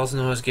Elias, he's also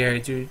known as Gary.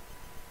 Dude.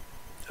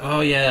 Oh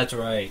yeah, that's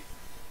right.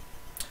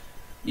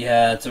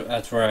 Yeah,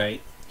 that's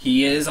right.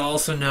 He is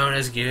also known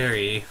as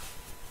Gary.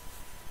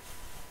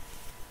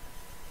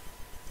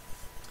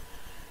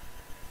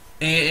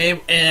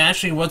 And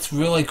actually, what's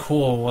really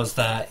cool was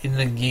that in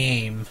the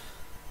game,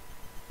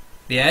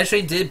 they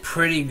actually did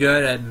pretty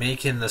good at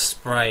making the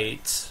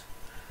sprites,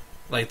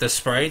 like the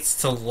sprites,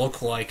 to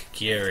look like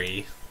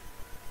Gary.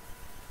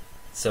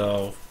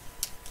 So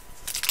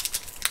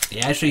they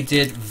actually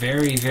did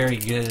very, very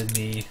good in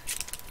the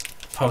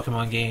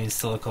Pokemon games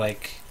to look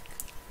like,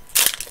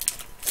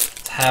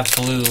 to have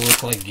blue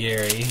look like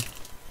Gary.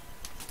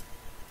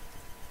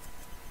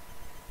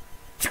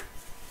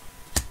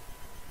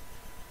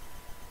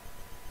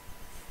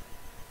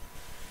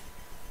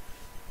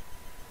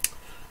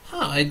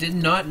 Huh, I did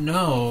not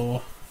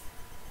know.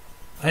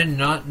 I did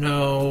not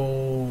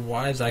know.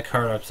 Why is that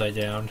card upside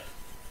down?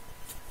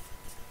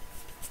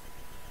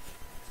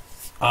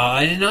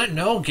 I did not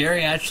know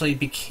Gary actually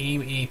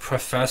became a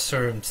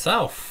professor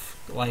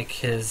himself, like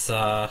his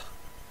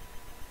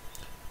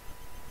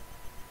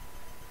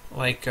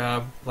like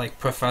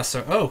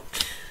Professor Oak.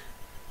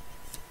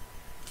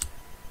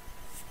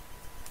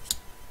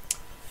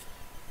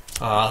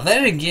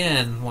 Then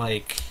again,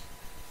 like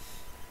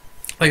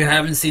I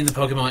haven't seen the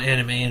Pokemon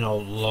anime in a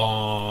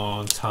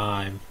long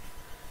time.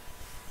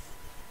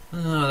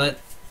 Oh, that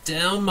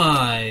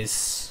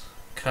Delmise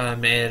kind of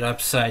made it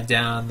upside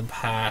down in the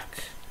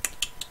pack.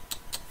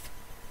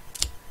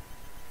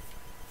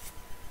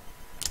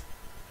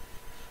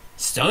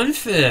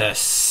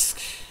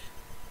 Stunfisk.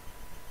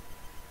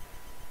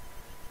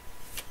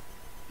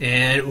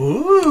 And,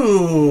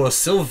 ooh,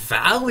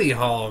 Silvally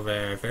Holo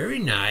Rare. Very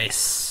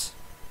nice.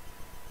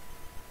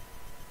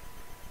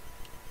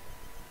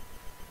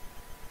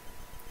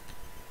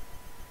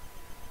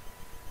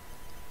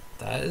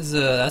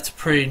 That's a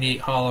pretty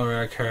neat Holo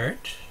Rare card.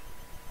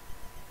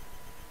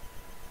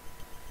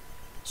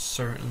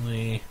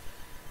 Certainly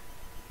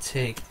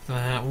take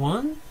that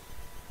one.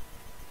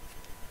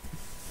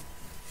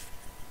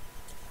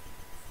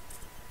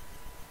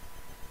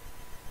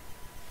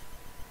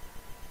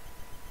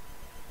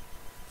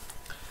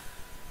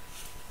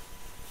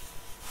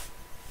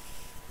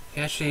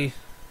 Actually,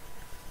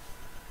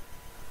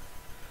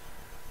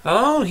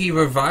 oh, he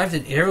revived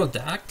an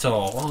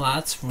Aerodactyl. Well,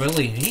 that's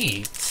really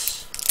neat.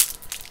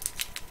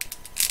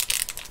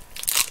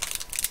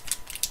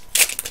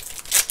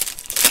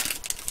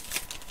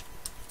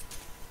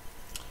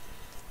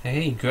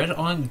 Hey, good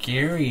on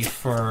Gary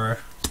for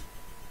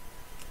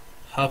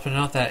helping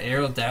out that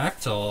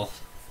Aerodactyl.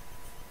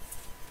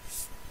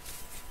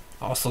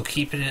 Also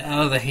keeping it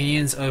out of the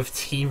hands of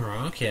Team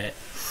Rocket.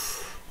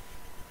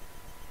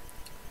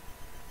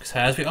 Because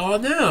as we all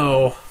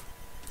know,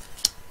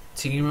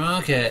 Team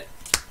Rocket,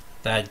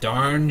 that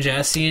darn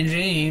Jesse and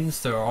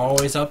James, they're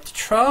always up to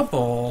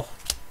trouble.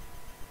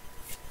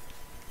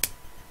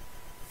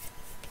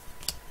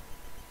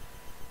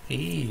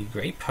 Hey,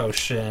 great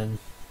potion.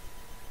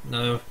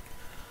 Another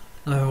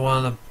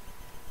one of the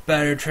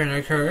better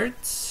trainer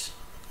cards.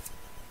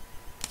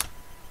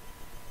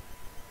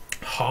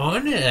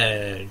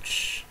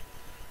 Honage.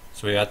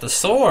 So we got the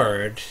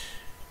sword.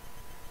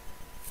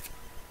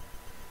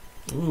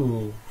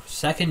 Ooh,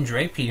 second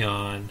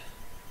Drapion.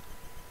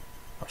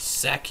 Our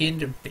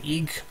second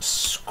big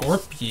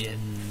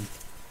scorpion.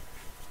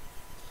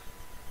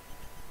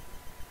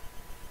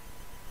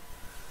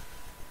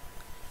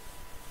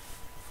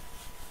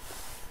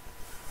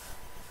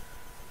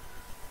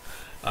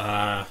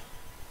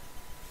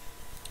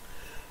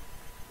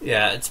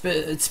 Yeah,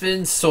 it's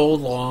been so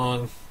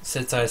long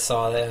since I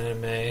saw the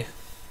anime.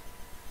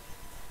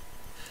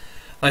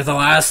 Like the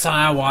last time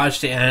I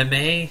watched the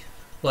anime,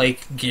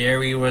 like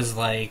Gary was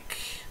like,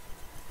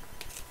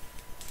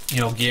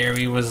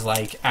 Gary was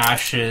like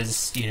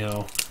Ash's,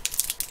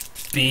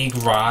 big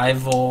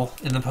rival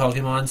in the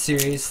Pokemon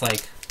series,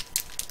 like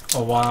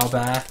a while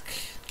back.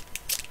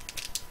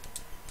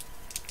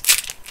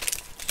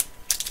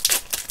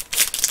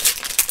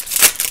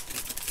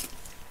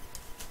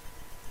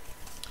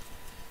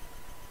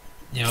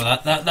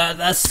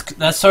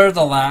 That's sort of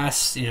the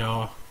last,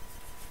 that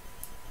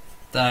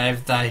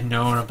I've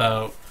known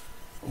about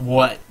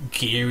what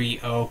Gary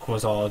Oak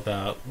was all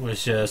about,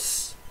 was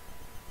just,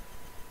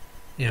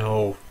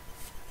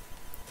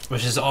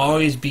 which has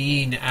always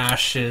been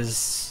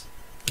Ash's,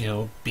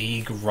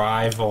 big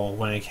rival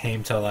when it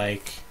came to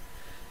like,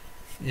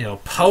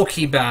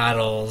 Poke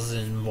battles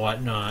and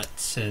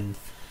whatnot, and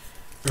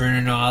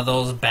earning all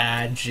those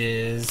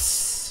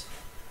badges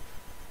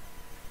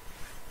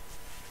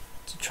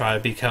to try to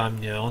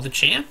become, the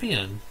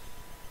champion.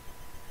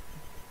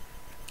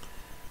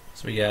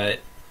 So we got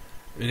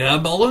a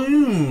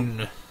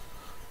balloon.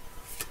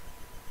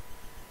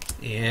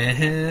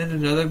 And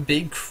another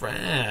big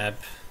crab.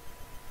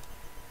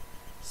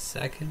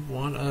 Second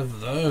one of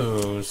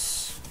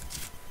those.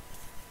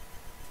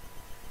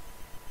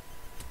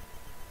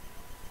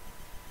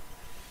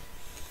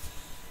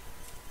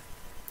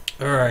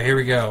 Alright, here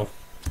we go.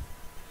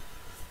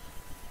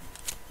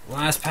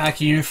 Last pack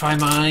of Unify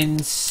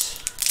Minds.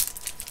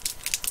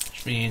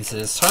 Which means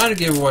it's time to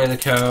give away the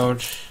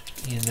code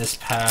in this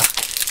pack.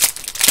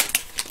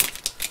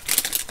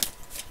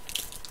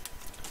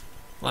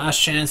 Last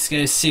chance to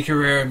get a Secret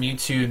Rare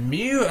Mewtwo and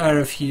Mew out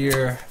of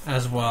here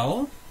as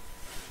well.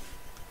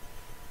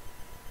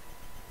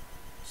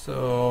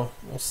 So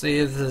we'll see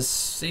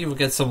if we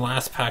get some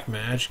last pack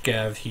magic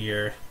out of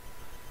here.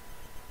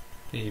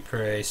 Be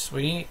pretty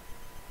sweet.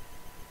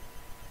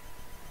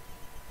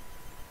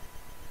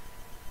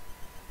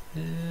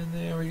 And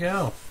there we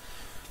go.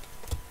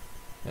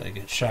 Got a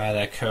good shot of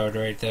that code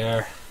right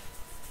there.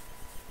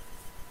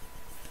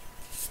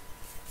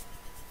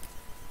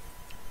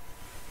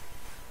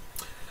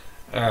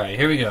 Alright,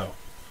 here we go.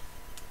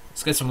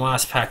 Let's get some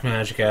last pack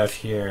magic out of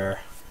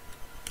here.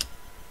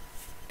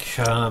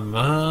 Come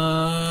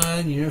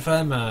on,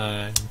 Unified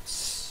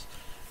Minds.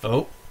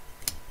 Oh,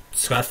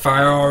 it's got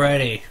fire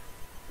already.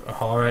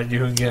 Already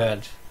doing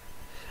good.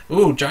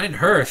 Ooh, Giant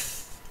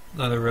Hearth.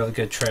 Another really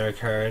good trainer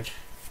card.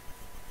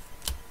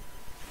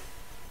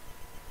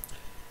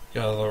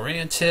 Got a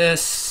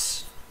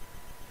Lurantis.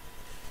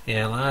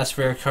 And last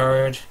rare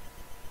card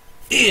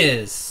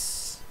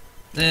is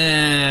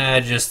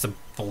just a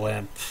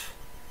blimp.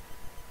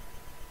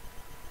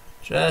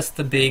 Just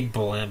the big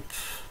blimp.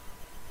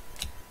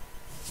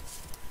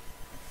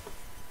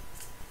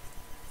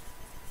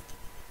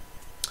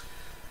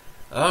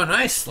 Oh,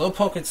 nice!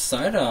 Slowpoke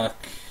Psyduck.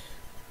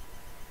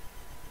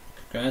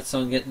 Congrats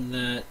on getting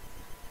that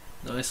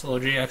nice little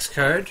GX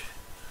card.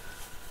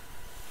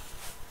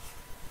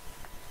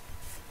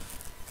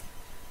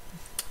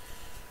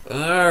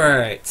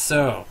 Alright,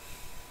 so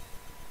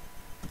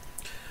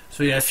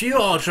we got a few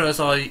Ultras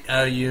all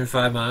out of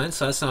Unified Minds,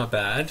 so that's not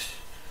bad.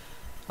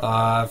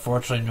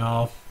 Unfortunately,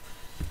 no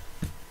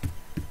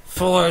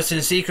Full Arts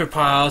and Secret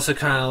Piles are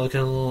kind of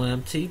looking a little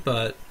empty,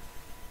 but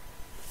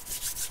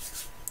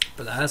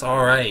that's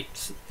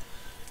alright.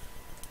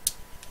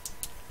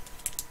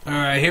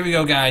 Alright, here we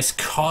go, guys.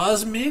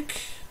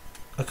 Cosmic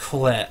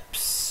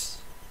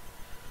Eclipse.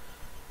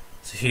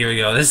 So here we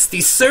go. This is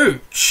the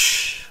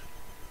search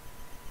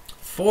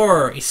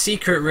for a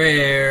secret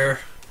rare.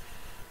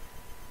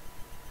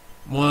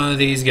 One of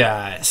these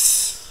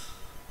guys.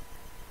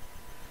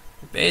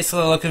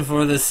 Basically looking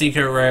for the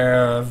secret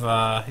rare of,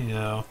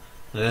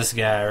 this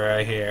guy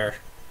right here.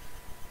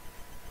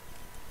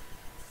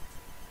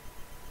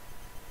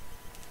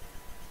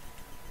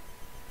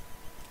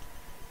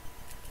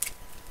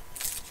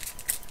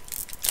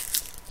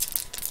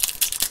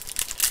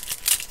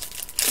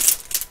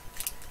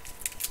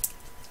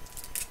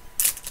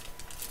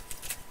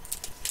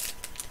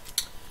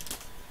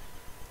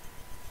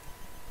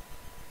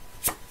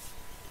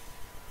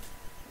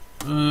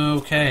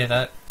 Okay,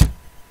 that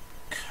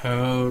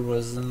code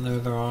was in there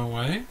the wrong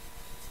way.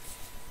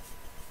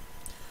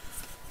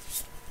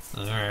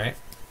 Alright.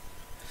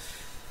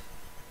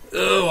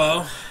 Oh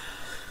well.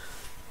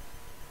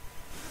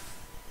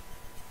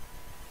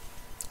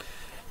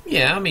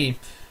 Yeah, I mean,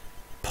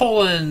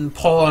 pulling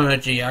a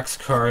GX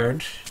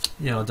card,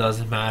 you know,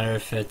 doesn't matter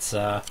if it's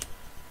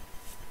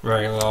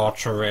regular,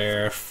 ultra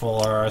rare,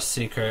 full, or a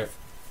secret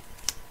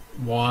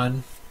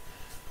one.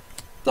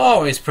 It's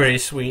always pretty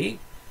sweet.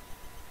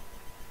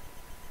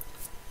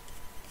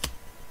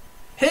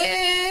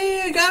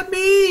 Hey, it got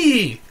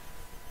me!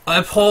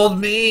 I pulled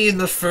me in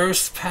the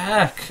first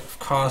pack of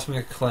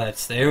Cosmic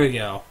Elipse. There we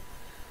go.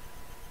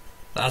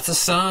 That's a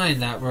sign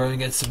that we're gonna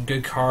get some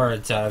good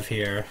cards out of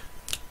here.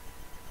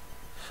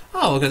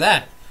 Oh, look at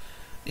that!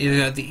 You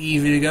got the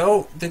Eevee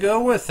to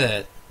go with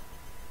it.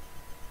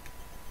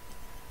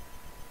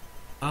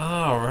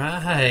 All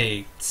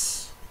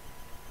right.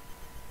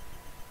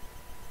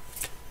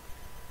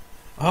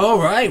 All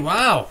right.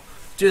 Wow,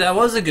 dude, that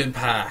was a good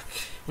pack.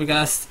 We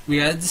got a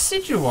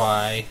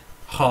Decidueye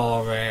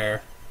Holo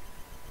Rare.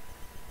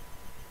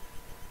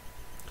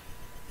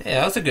 Yeah,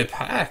 that was a good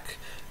pack.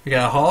 We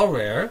got a Holo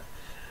Rare.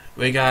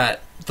 We got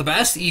the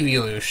best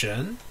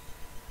Evolution,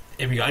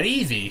 and we got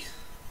Eevee.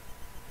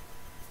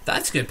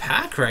 That's a good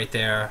pack right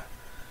there.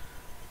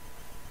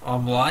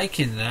 I'm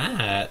liking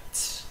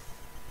that.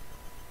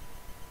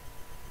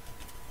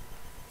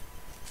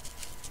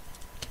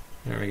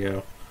 There we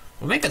go.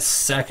 We'll make a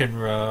second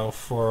row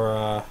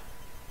for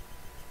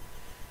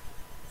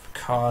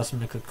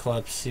Cosmic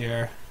Elipse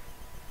here.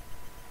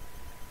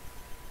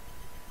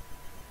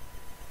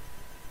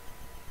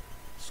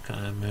 Just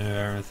kind of move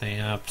everything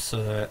up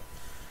so that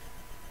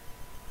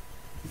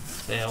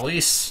they at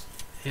least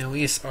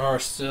are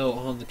still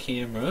on the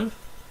camera.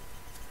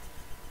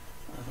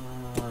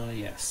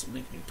 Yes,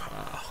 make me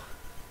pile.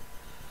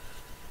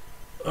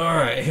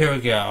 Alright, here we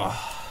go.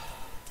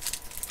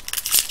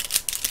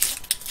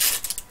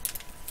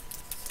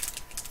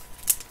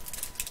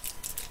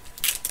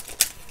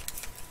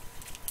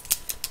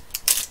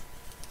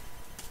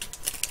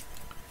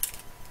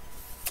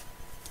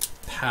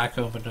 Pack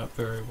opened up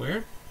very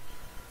weird.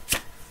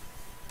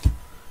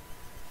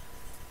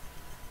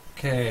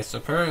 Okay, so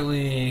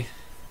apparently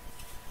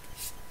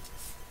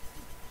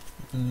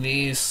in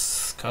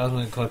these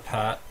Cosmic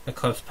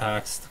Elipse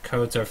packs, the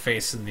codes are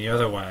facing the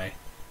other way.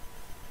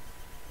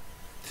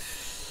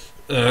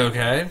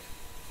 Okay.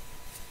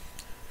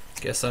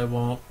 Guess I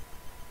won't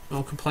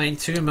complain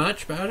too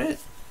much about it.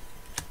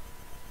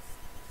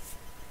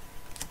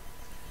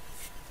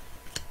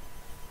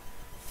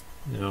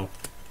 No.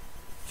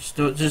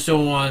 Just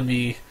don't want to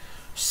be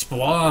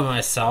spoiling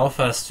myself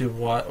as to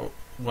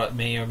what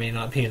may or may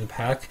not be in the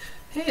pack.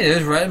 Hey,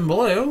 there's red and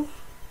blue.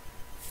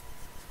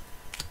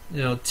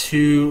 You know,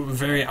 two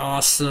very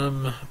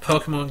awesome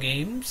Pokemon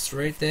games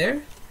right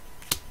there.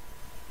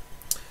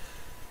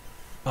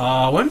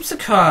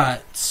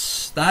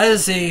 Whimsicott. That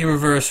is a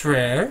reverse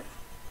rare.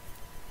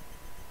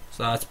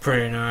 So that's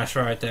pretty nice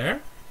right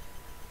there.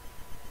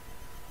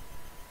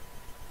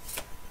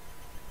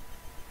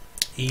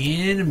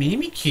 And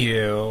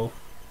Mimikyu.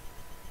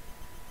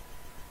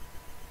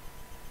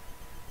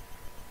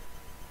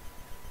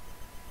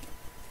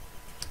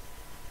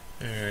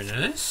 Very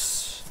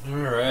nice.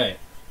 Alright.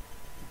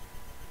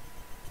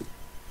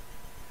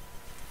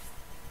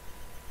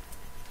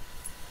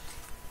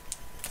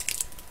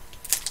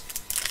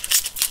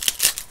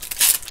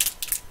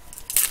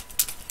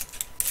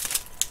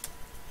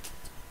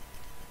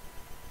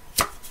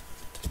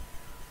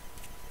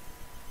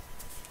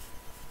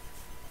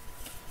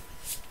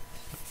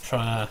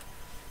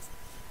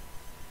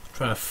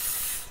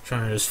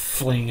 Trying to just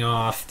fling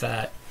off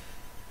that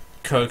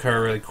code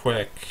card really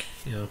quick,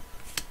 you know.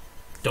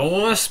 Don't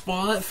want to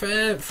spoil it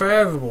for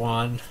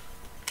everyone.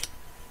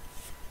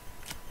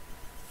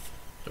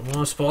 Don't want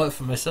to spoil it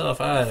for myself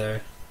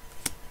either.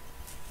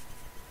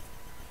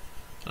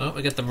 Oh,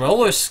 we got the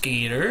roller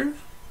skater.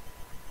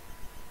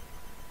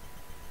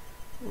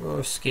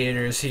 Roller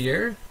skaters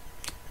here.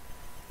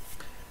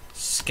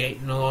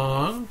 Skating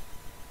along.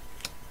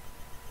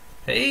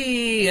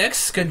 Hey,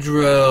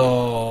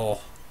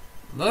 Excadrill!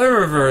 Another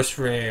reverse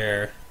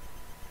rare.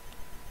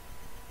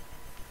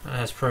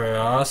 That's pretty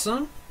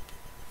awesome.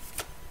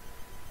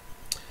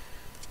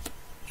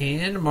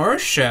 And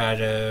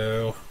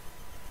Marshadow.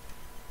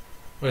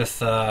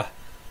 With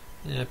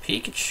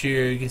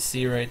Pikachu, you can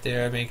see right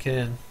there,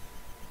 making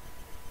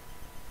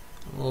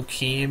a little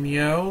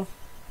cameo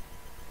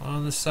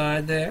on the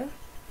side there.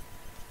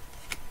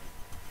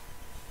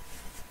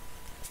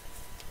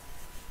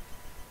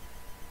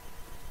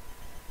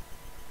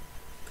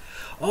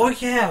 Oh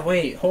yeah,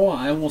 wait, hold on,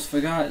 I almost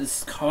forgot.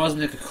 This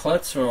Cosmic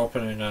Elipse are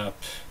opening up.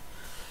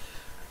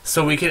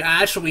 So we can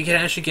actually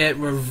get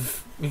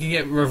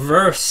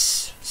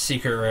reverse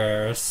secret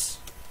rares.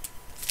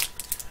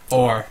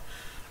 Or,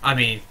 I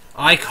mean,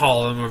 I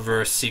call them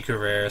reverse secret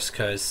rares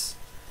because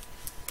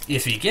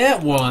if you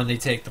get one, they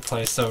take the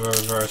place of a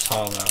reverse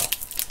holo.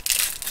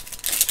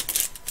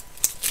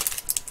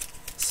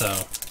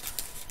 So,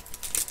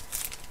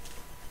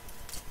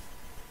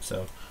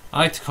 So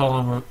I like to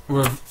call them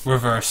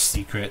reverse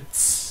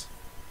secrets.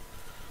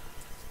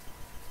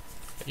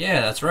 But yeah,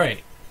 that's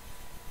right.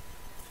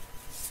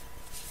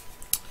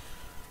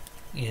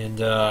 And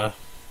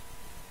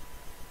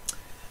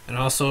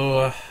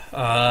also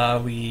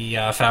we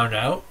found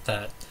out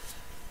that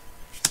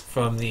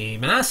from the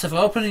massive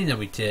opening that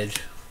we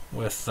did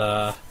with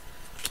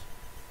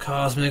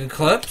Cosmic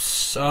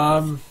Eclipse,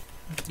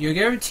 you're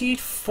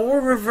guaranteed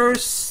 4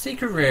 reverse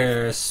secret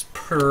rares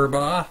per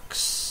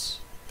box,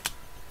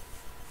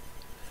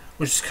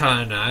 which is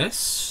kind of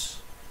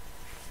nice.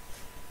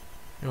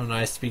 You know,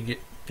 nice to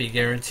be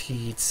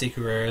guaranteed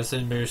secret rares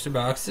in booster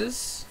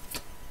boxes.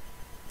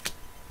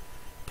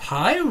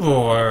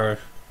 Pyroar.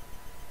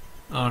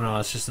 Oh no,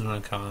 it's just an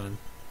uncommon.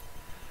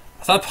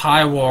 I thought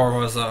Pyroar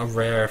was a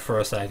rare for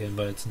a second,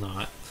 but it's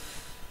not.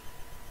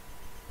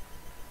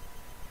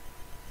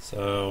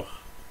 So,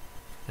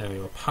 there we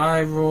go.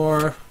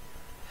 Pyroar.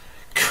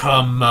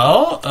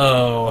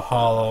 Komo-o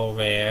holo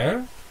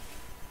rare.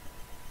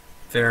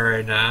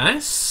 Very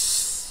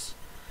nice.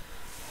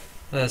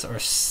 That's our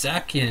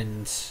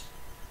second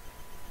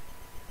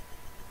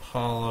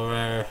holo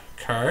rare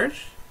card.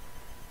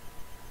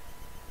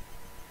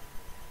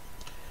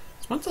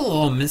 This one's a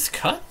little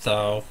miscut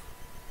though.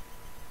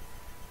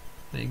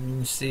 You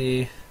can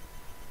see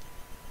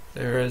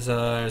there's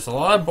a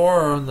lot of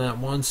border on that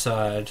one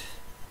side.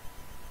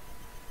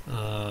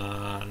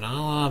 Not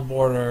a lot of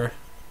border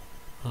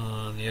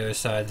on the other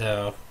side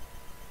though.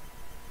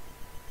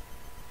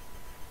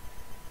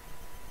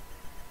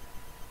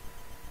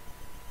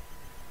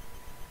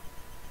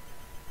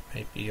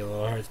 Might be a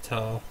little hard to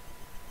tell.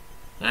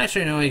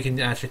 Actually, no, you can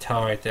actually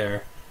tell right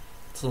there.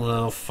 It's a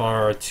little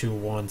far to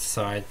one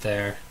side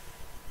there.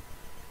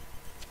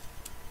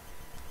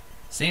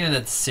 Same with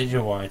that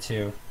Decidueye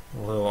too. A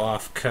little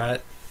off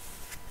cut.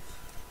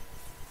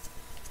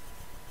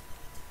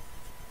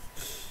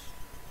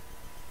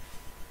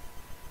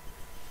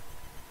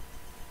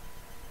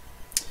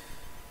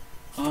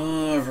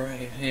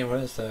 Alright, hey, what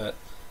is that?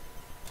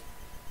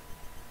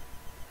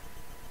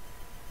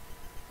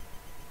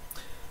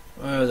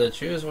 The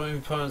choose one of your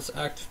opponent's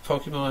active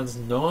Pokemon's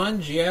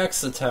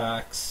non-GX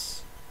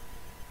attacks.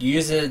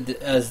 Use it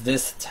as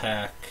this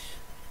attack.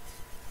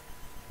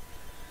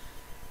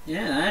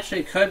 Yeah, that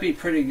actually could be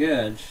pretty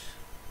good.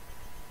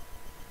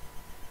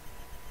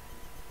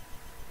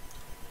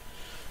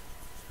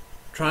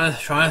 Trying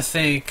to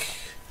think.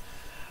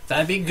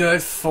 That'd be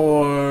good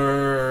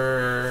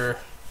for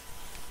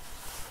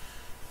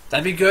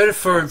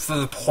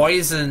the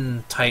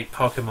poison type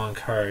Pokemon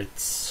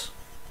cards.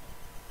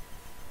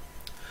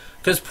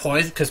 Because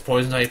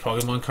poison type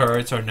Pokemon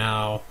cards are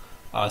now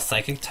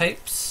psychic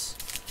types,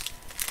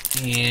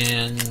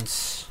 and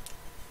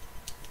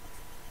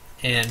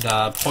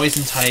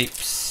poison type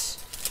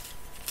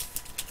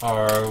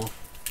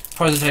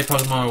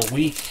Pokemon are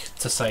weak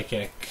to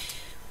psychic.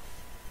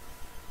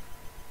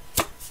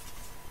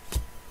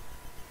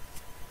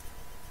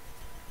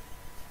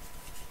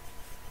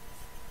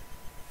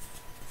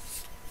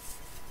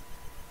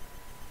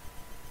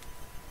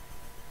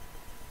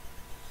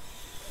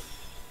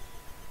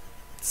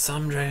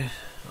 Some drain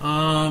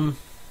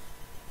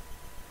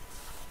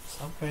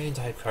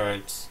type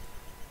cards.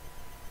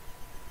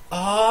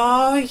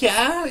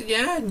 Yeah,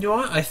 you know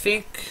what? I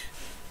think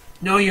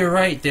no, you're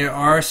right. There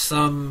are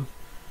some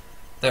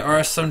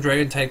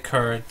dragon type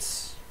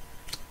cards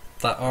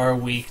that are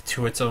weak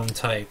to its own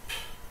type.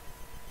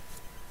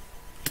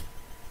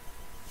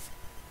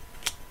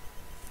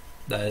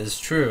 That is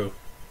true.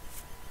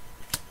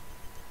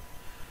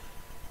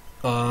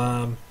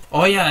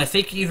 Oh yeah, I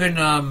think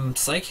even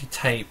psychic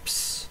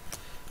types,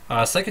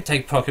 psychic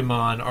type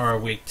Pokemon are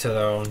weak to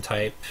their own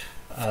type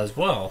as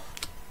well.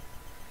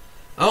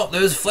 Oh,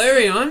 there's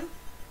Flareon.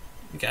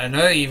 We got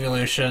another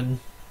evolution.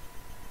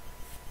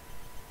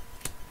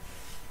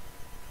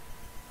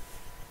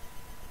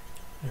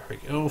 There we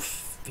go,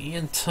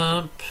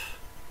 Phantom.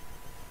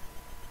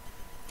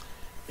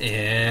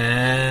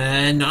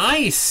 And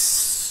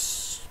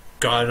nice!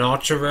 Got an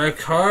ultra rare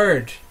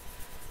card.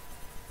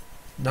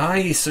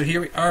 Nice, so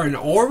here we are, an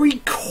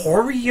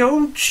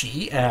Oricorio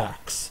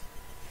GX.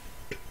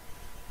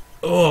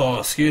 Oh,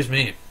 excuse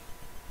me.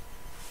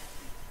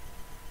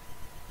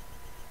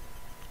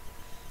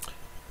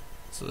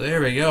 So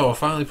there we go,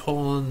 finally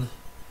pulling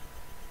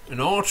an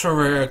ultra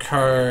rare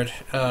card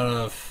out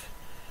of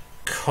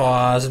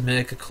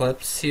Cosmic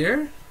Eclipse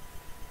here.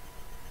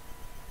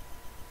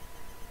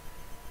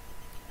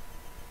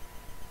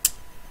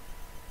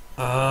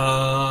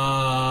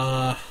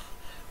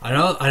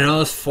 I know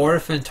there's 4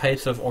 different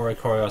types of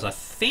Oricorios. I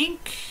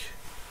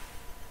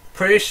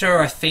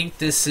think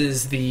this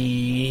is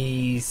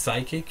the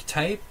psychic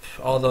type,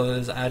 although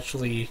there's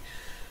actually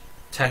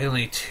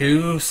technically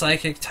 2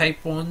 psychic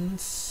type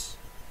ones.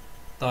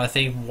 Though I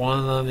think one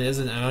of them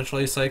isn't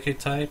actually psychic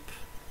type.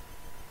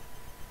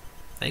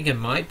 I think it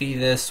might be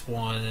this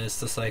one is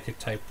the psychic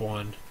type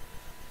one.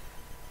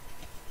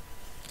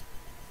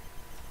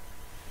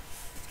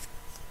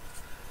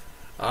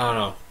 I don't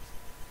know.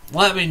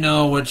 Let me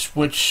know which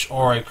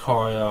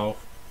Oricorio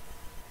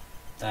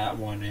that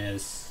one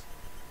is.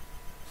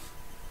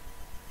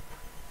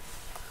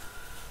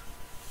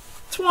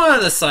 It's one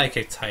of the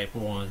psychic type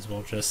ones,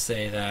 we'll just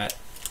say that.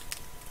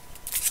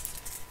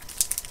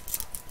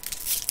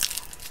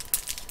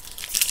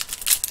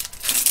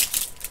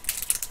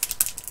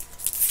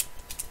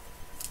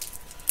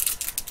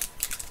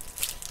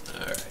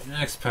 Alright,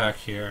 next pack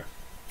here.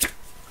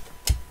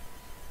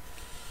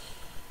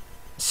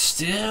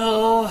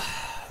 Still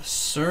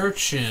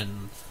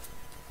searching.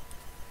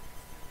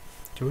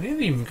 We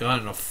haven't even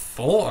gotten a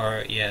full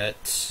art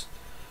yet.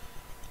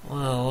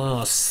 Well, a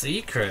little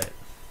secret.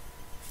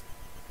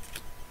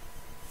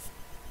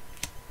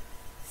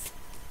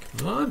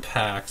 Come on,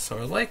 pack.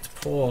 So I'd like to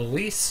pull at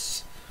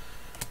least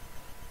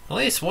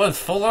one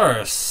full art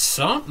or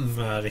something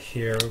out of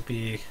here would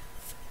be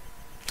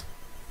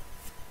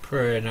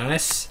pretty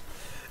nice.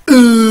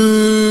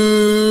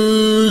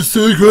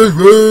 Secret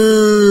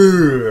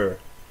rare.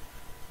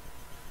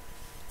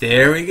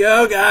 There we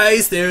go,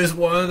 guys. There's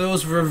one of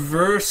those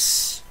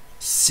reverse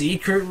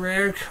secret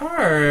rare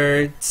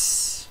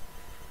cards.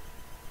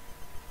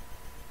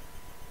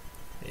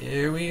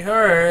 Here we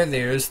are.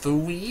 There's the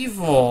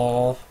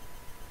Weevil.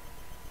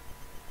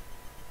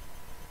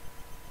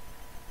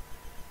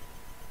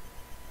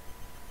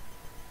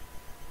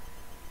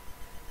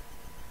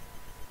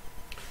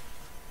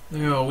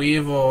 No,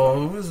 Weevil.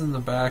 Who was in the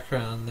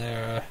background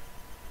there?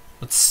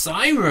 It's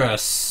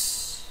Cyrus.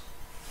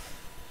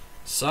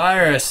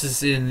 Cyrus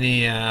is in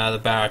the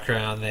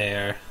background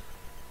there.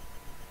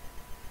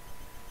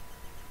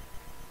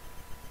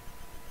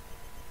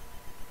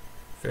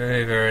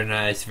 Very, very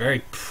nice.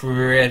 Very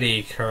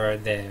pretty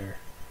card there.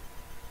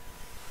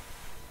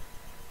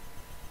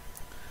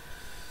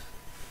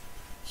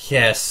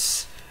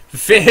 Yes.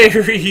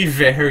 Very,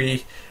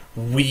 very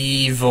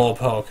Weevil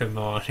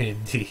Pokemon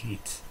indeed.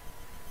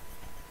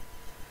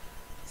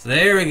 So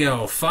there we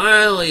go.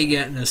 Finally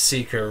getting a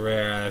secret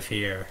rare out of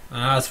here.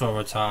 That's what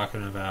we're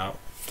talking about.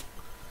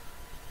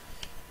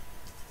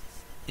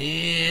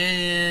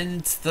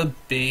 And the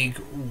big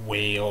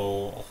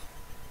whale.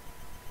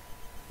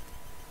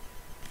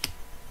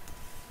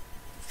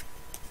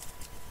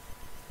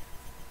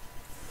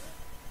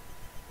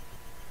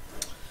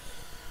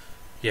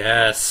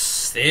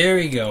 Yes, there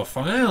we go,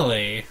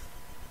 finally.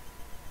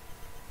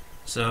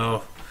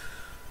 So,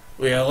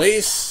 we got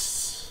a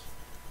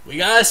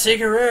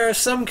secret rare of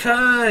some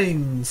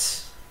kind.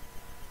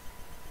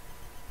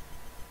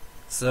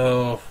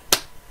 So,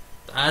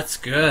 that's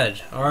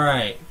good.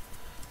 Alright.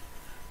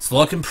 It's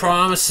looking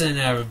promising,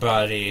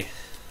 everybody.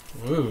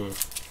 Ooh.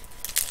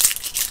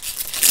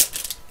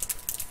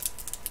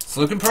 It's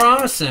looking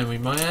promising. We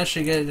might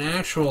actually get an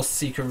actual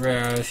secret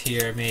rare out of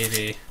here,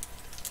 maybe.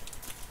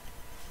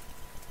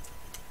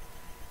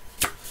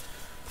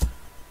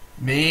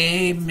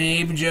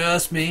 Maybe,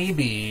 just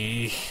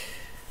maybe.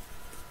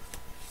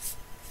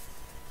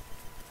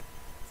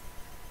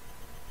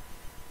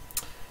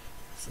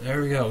 So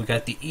there we go. We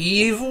got the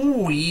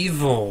Evil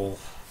Weevil.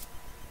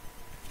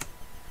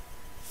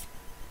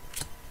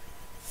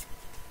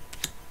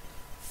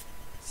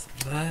 So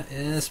that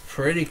is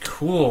pretty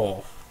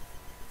cool.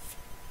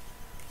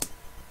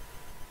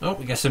 Oh,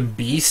 we got some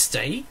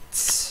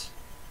B-States.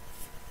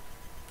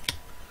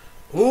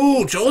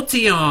 Ooh,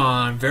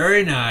 Jolteon.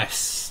 Very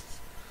nice.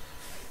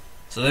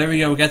 So there we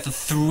go, we got the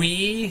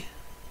 3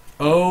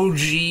 OG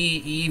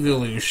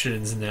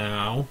evolutions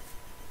now.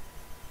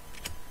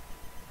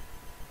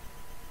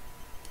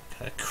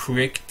 Got a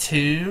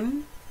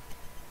Cricktoon.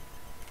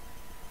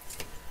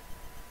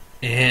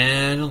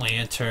 And a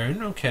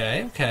Lantern,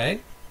 okay,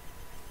 okay.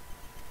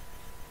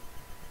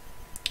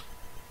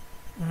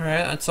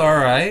 Alright, that's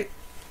alright.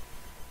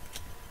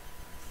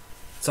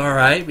 It's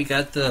alright, we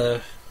got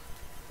the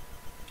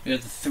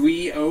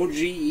 3 OG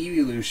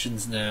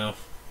evolutions now.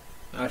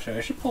 Actually,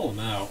 I should pull them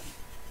out.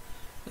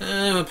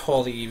 I'm gonna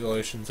pull the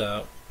evolutions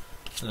out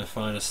and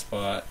find a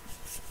spot.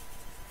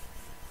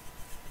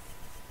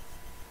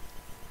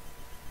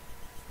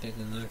 I think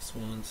the next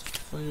one's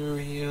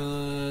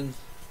Flareon.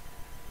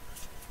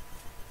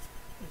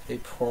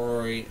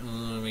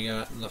 Vaporeon we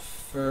got in the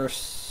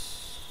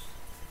first.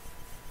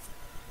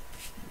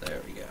 There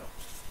we go.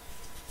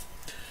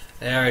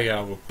 There we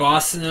go. We're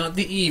bossing out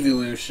the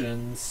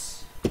evolutions.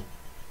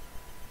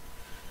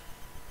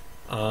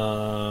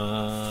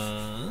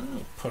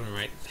 Put them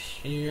right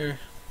here.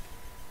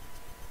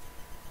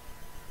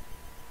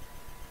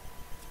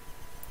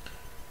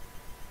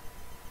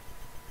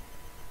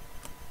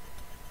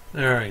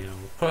 There we go.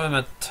 Put them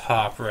at the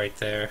top right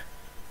there.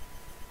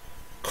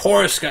 Of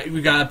course,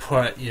 we gotta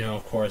put,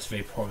 of course,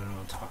 Vaporeon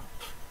on top.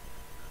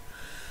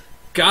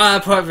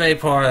 Gotta put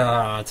Vaporeon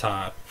on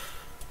top.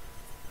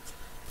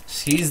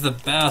 He's the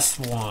best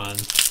one.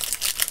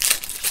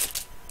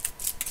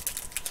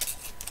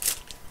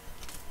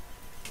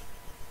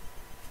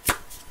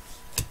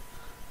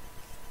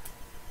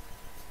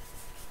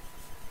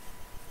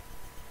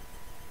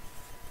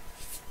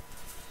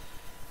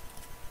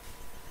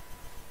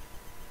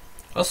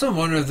 I also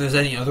wonder if there's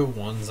any other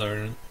ones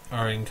that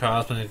are in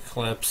Cosmic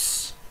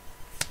Eclipse,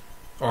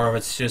 or if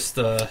it's just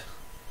the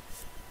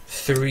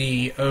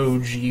 3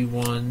 OG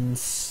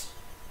ones.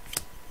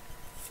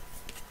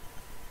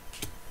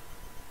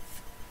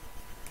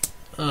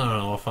 I don't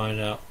know, we'll find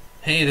out.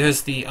 Hey,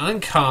 there's the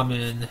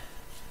uncommon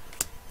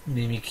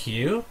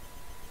Mimikyu.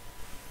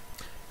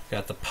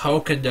 Got the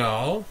Polka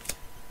Doll.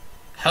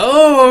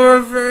 Oh,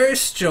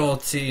 reverse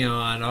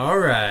Jolteon,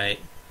 alright.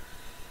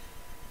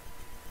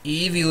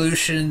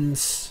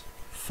 Evolution's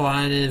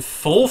flying in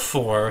full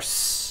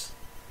force.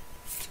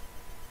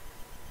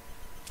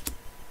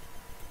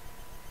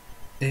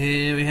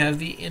 And we have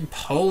the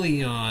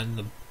Empoleon,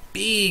 the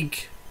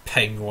big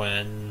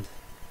penguin.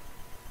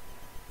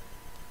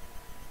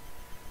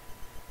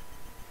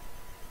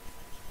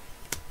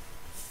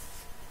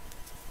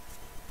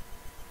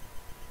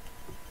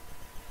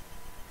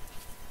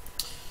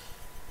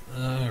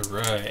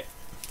 Alright.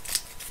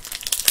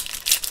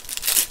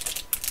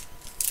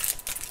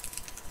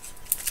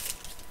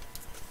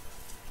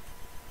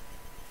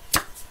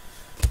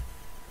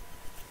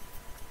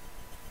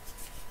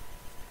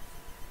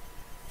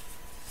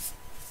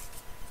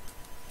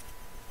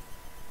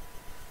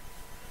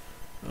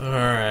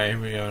 Alright, here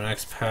we go.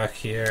 Next pack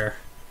here.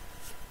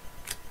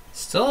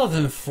 Still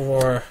looking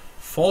for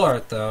full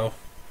art though.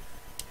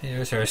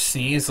 Here's our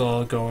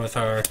Sneasel. Go with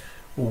our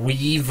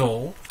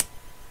Weevil.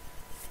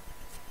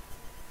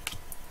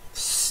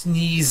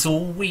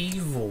 Sneasel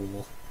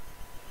Weevil.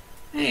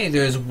 Hey,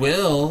 there's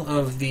Will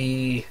of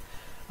the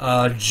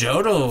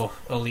Johto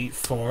Elite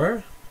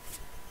Four.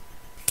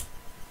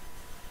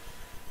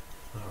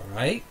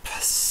 Alright,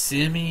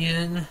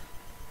 Simeon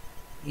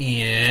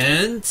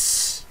and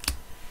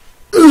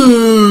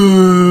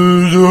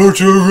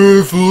Dr.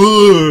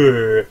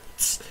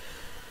 Reflex.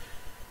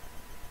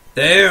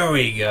 There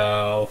we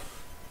go.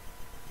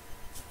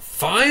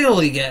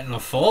 Finally getting a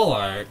full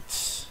art.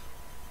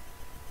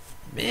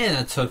 Man,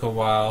 that took a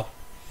while.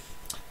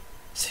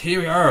 So here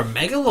we are, a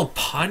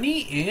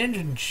Megalopunny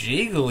and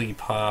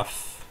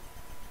Jigglypuff.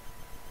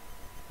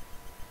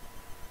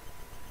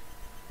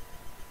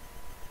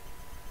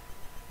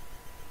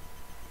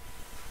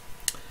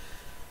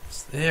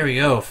 So there we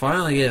go,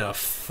 finally get a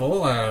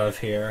full out of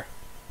here.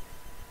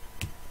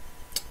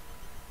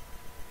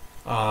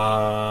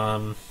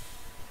 Trying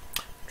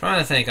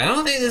to think. I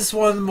don't think this is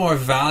one of the more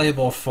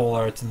valuable full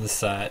arts in the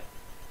set.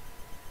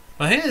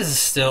 I think this is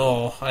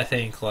still, I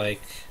think,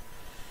 like...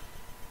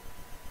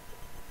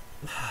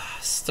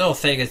 Still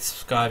think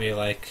it's gotta be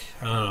like,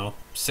 I don't know,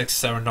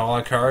 $6,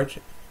 $7 card.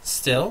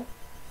 Still.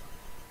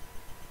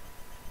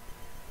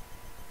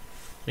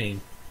 I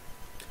mean,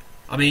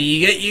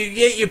 you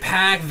get your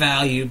pack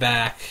value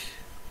back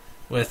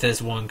with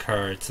this one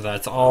card, so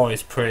that's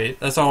always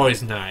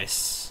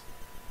nice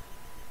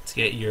to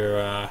get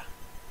your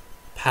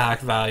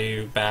pack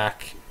value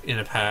back in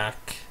a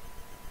pack.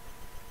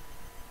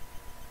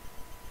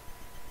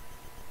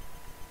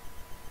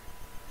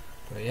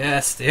 But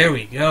yes, there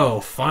we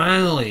go.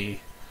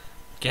 Finally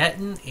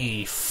getting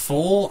a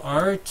full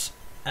art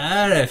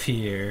out of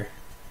here.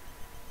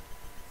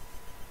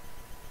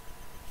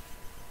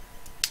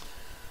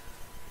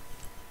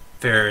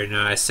 Very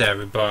nice,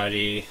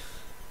 everybody.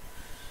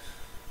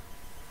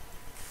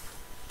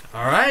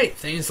 Alright,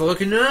 things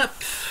looking up.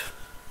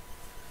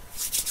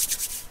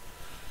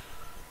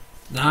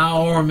 Now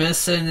all we're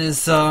missing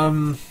is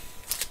all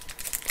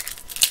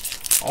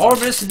we're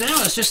missing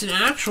now is just an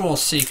actual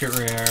secret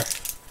rare.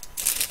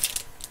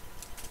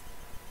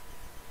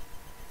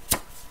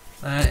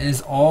 That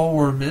is all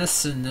we're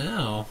missing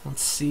now.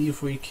 Let's see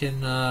if we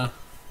can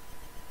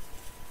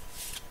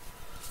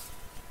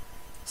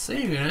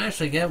see if we can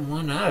actually get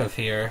one out of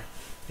here.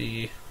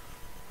 Be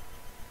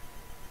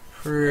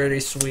pretty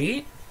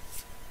sweet.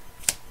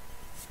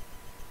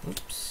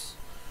 Oops.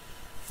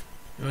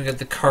 And we got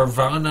the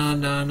Carvana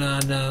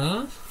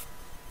na.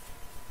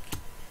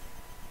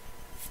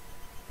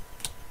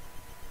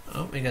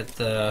 Oh, we got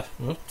the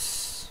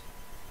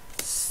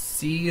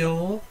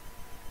Seal.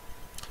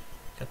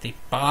 Got the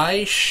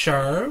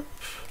Bisharp.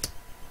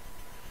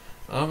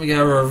 Oh, we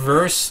got a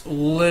reverse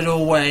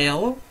Little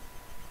Whale.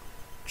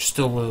 Just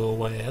a little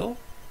whale.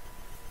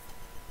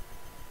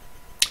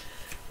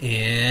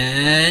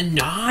 And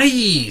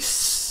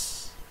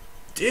nice!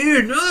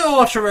 Dude, another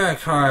Ultra Rare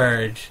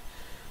card!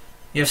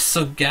 You have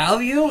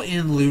Solgaleo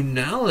and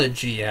Lunala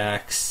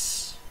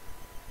GX.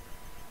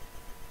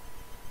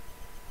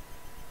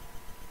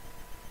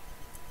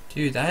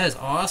 Dude, that is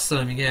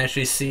awesome. You can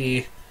actually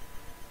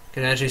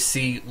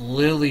see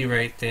Lily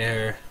right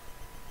there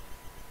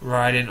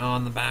riding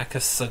on the back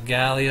of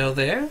Solgaleo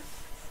there.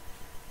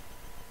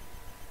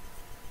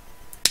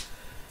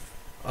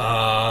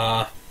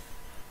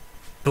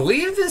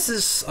 Believe this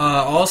is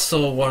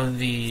also one of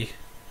the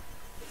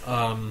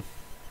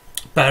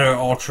better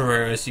ultra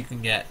rares you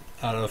can get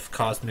out of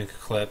Cosmic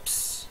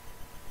Eclipse.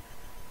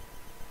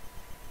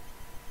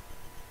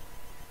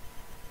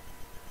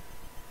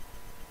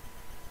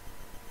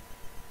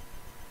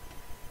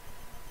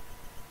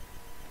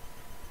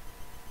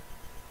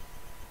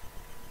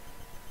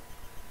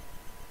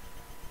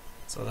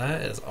 So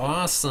that is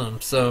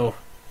awesome. So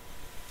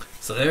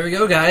there we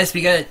go, guys.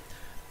 We got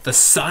the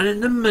Sun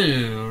and the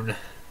Moon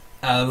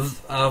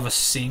of a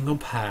single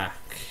pack.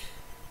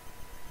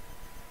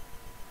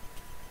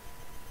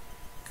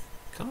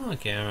 Come on,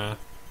 camera.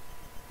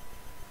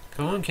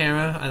 Come on,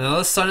 camera. I know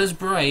the sun is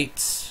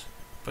bright,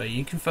 but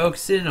you can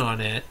focus in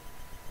on it.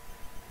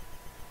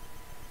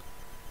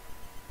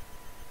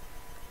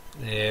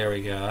 There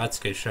we go. That's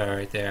a good shot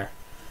right there.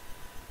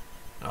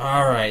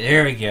 Alright,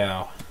 there we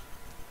go.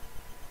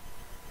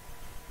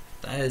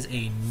 That is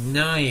a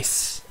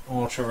nice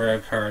ultra rare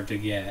card to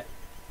get.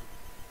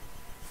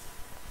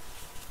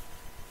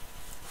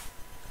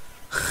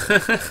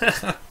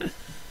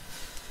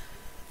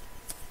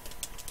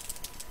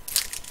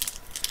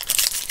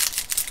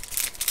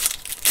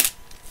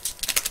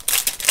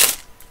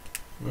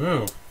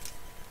 Ooh.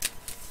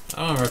 That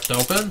one ripped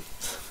open.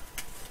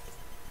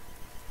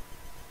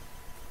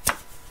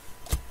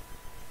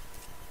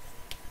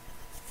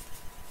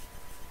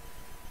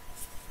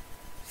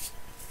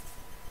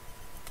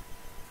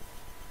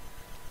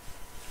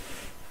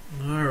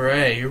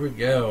 Alright, here we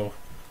go.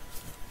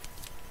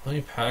 How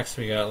many packs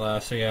we got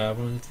left? We got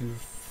 1 through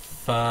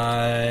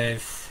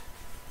 5.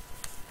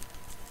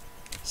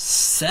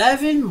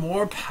 7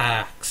 more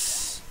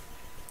packs.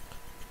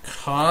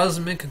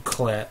 Cosmic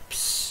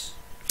Eclipse.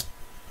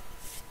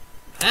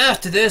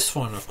 After this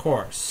one, of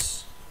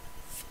course.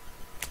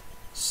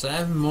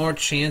 7 more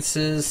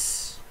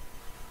chances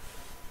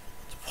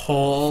to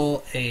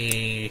pull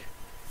a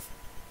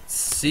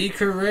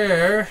secret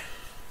rare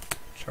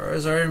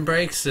Charizard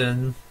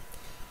Braixen.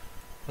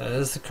 That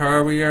is the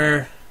card we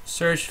are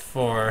searching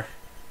for.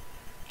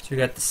 So we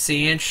got the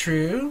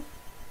Sandshrew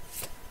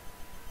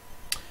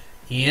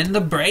and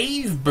the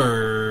Brave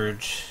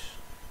Bird.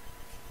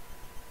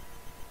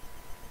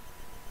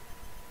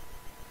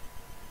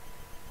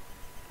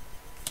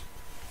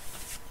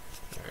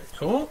 Very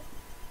cool.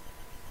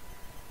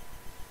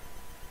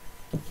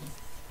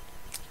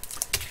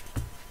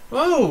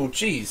 Oh,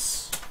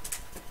 jeez.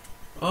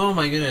 Oh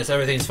my goodness,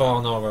 everything's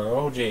falling over.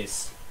 Oh,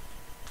 jeez.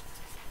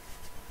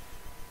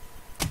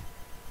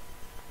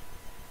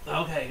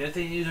 Okay, good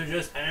thing these are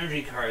just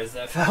energy cards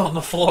that fell on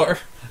the floor.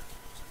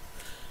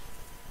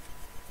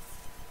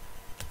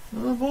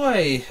 Oh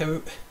boy.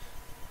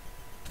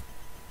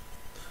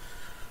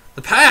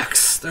 The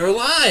packs! They're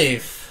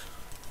alive!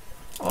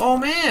 Oh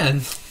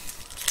man!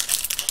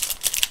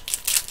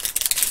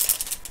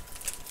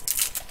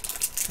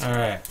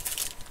 Alright.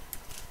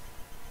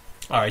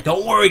 Alright,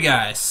 don't worry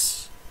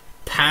guys.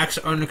 Packs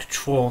are under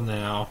control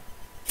now.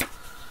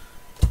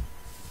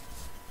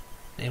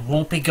 They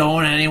won't be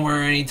going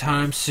anywhere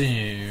anytime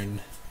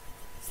soon.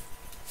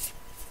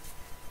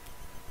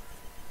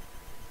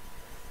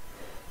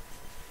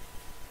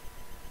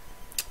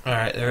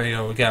 Alright, there we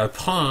go. We got a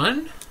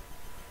pawn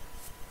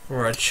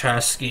for a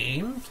chess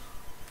game.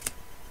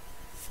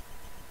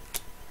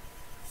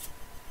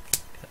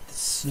 Got the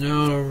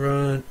Snow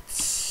Runt.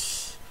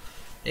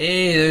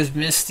 Hey, there's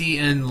Misty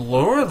and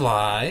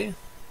Lorelei.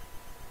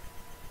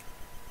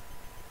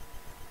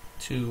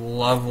 Two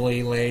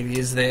lovely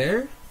ladies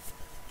there.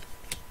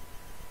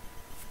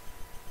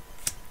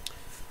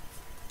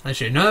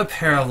 Actually, another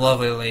pair of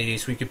lovely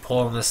ladies we could pull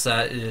on this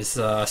set is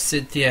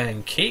Cynthia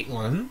and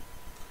Caitlin.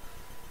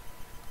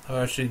 That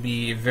would actually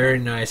be a very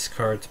nice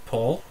card to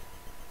pull.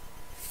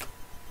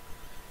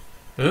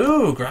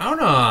 Ooh,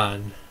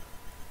 Groudon!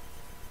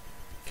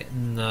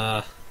 Getting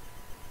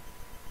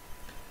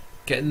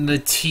the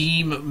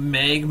Team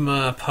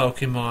Magma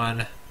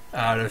Pokemon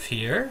out of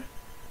here.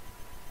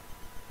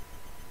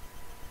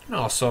 And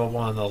also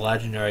one of the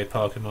legendary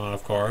Pokemon,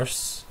 of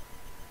course.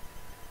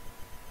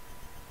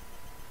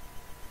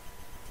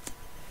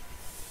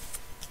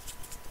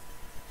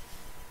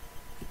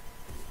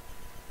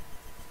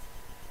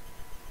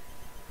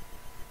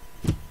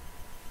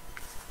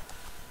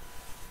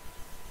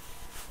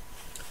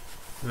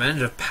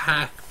 Revenge of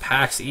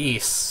PAX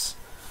East.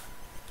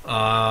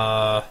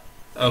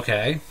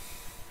 Okay.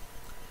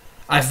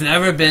 I've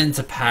never been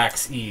to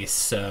PAX East,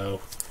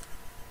 so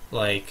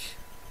like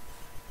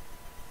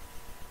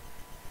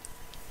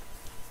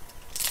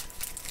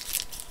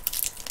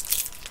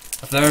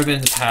I've never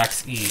been to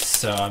PAX East,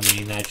 so I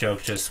mean that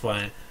joke just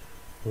went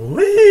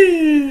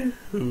woo.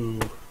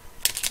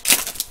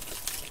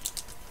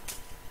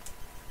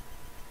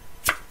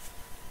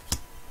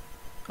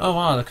 Oh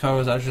wow, the cover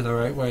was actually the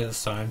right way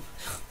this time.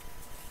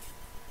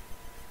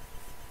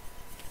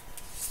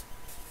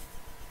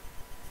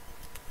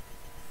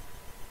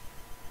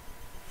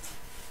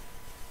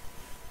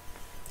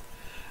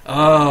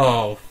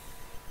 Oh.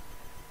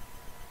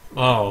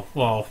 Oh,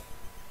 well.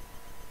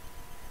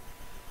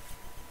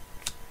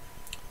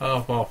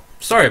 Oh, well.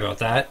 Sorry about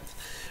that.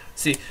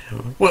 See,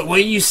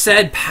 when you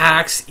said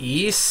PAX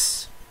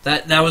East,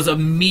 that was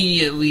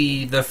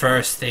immediately the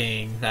first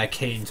thing that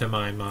came to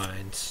my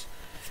mind.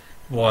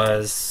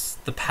 Was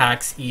the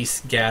PAX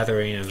East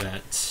gathering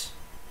event.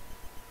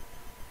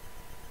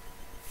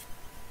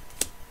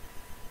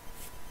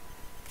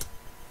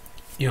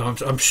 You know,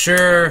 I'm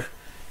sure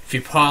if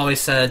you probably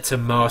said to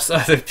most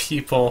other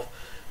people,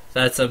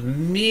 that's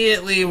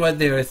immediately what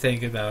they were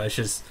thinking about. It's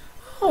just,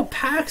 oh,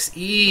 PAX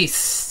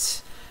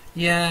East.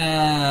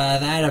 Yeah,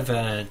 that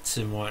event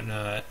and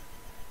whatnot.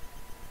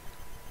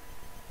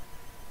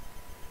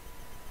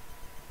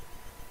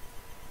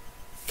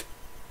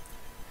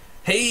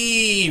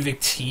 Hey,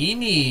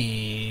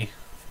 Victini!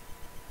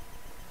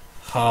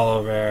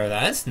 Hollow rare,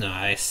 that's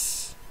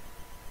nice.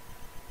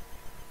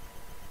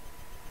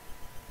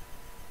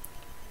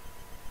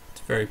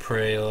 It's a very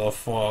pretty little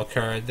foil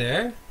card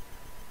there.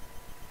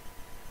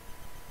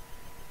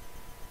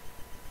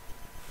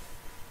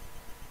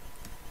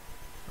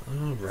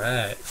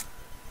 Alright.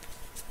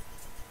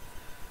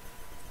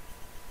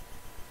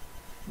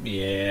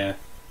 Yeah.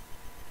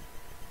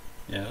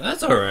 Yeah,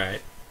 that's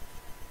alright.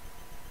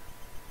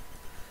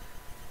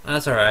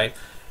 That's alright.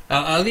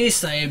 At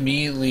least I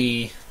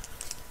immediately,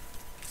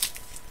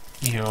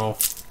 at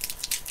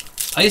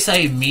least I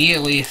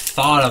immediately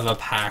thought of a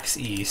PAX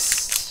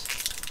East.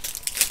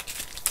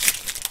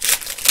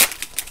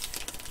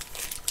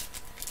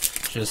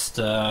 Just,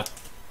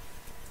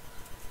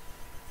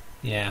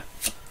 yeah.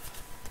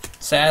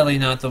 Sadly,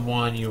 not the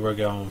one you were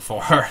going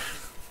for.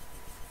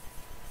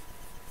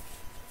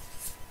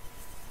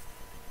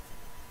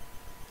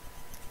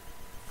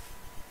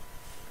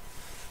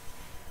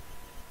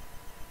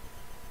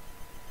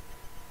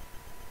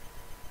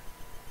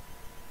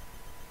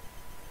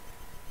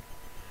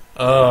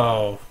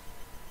 Oh.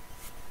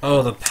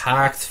 Oh, the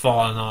pack's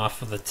falling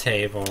off of the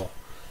table.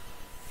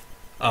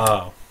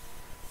 Oh.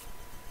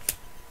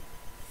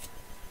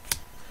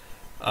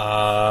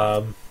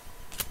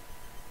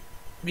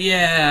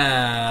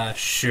 Yeah,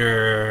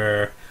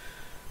 sure.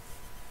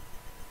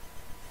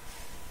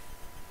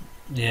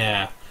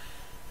 Yeah.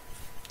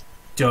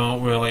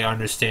 Don't really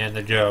understand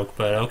the joke,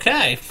 but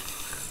okay.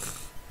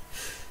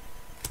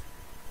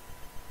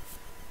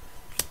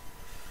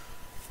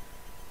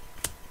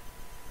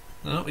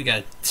 Oh, we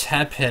got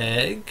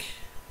Tepig.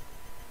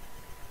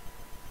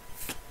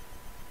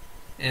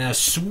 And a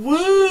Swoobat.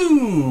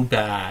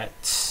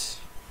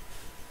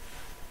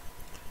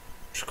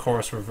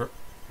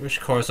 Which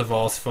course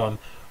evolves from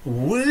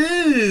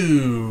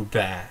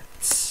Woobat.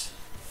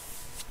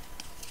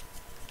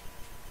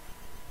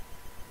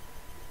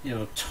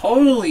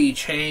 Totally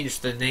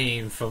changed the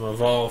name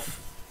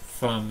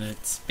from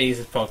its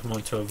basic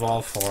Pokemon to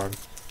evolve form.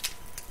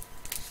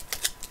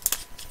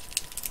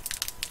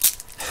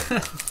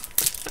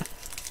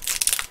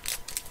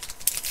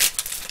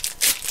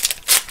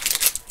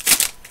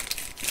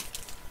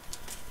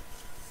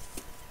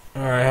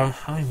 Alright,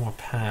 how many more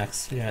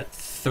packs? We got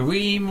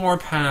 3 more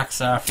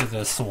packs after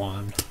this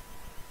one.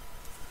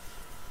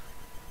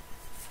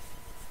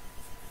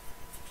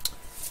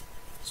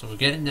 So we're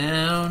getting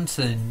down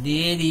to the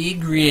nitty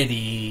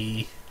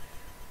gritty.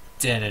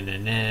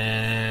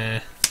 Da-na-na-na.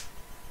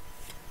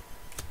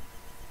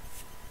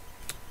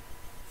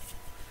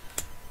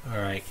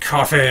 Alright,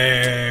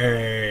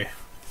 coffee!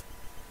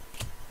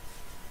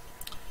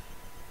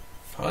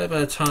 Probably by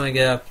the time I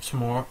get up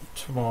tomorrow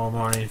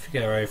morning, if you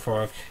get ready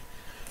for it,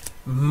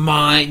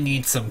 might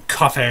need some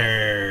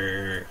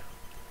coffee.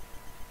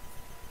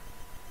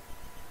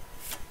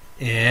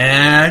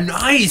 Yeah,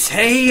 nice!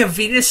 Hey, a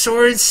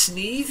Venusaur and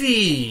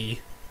Snivy!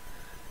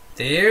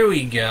 There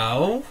we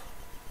go.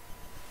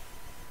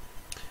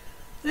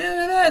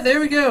 Yeah,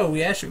 there we go. We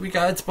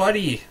got its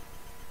buddy.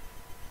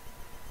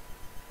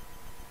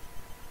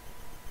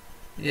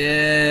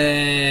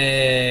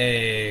 Yay!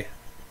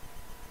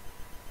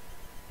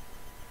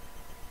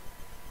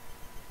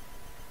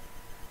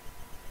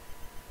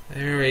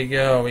 There we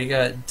go. We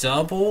got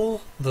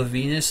double the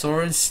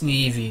Venusaur and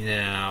Snivy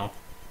now.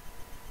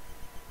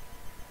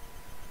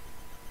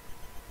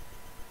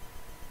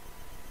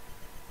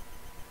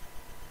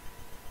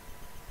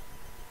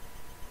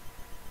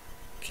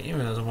 Game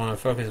doesn't want to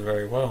focus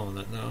very well on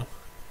it though.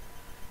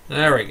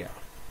 There we go.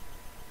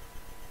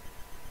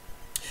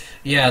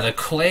 Yeah, the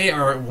clay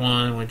art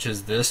one, which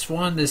is this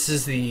one, this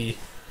is the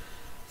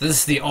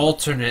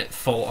alternate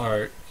full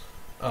art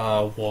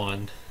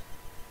one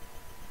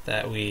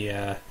that we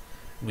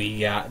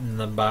got in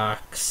the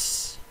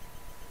box.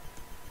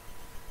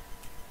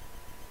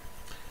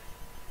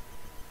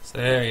 So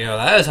there you go.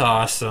 That is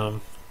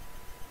awesome.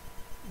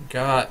 We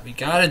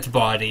got its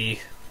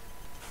body.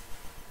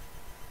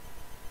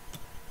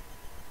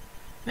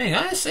 Man,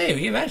 I gotta say,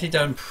 we've actually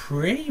done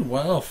pretty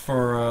well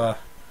for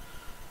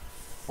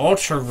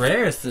ultra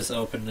rares this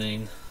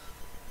opening.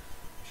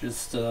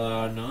 Just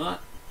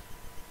not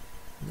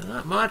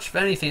much of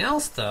anything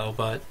else though,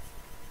 but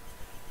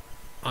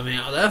I mean,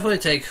 I'll definitely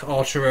take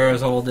ultra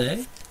rares all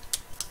day.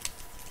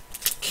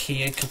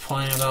 Can't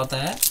complain about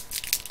that.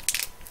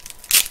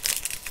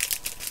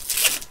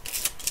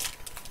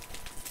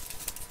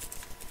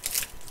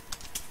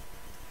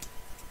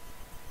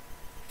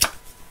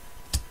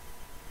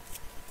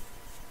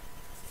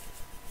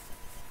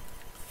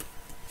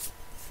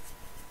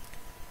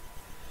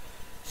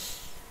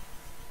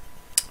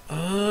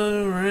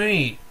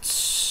 Alright.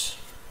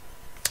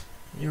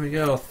 Here we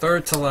go.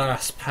 Third to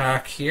last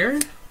pack here.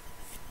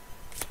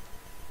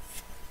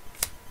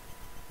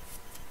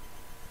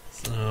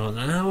 So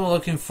now we're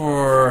looking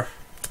for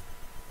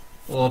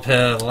a little bit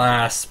of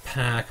last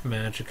pack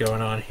magic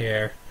going on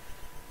here.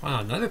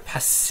 Wow, another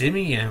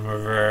Passimian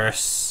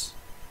reverse.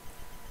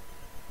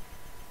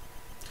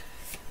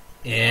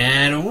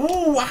 And,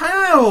 ooh,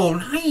 wow,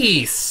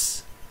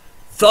 nice!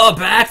 The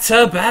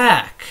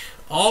back-to-back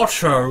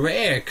ultra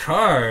rare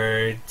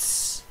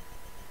cards.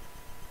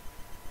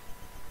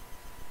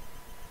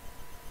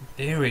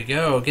 There we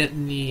go,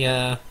 getting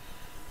the,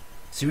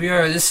 so we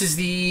are, this is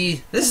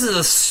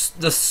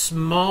the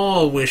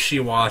small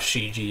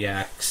Wishy-Washy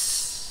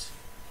GX.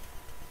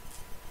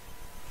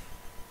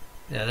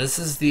 Yeah, this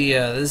is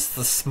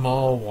the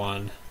small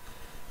one.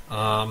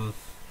 Oh,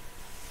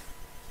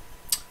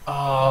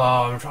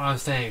 I'm trying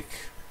to think.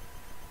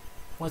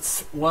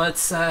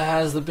 What's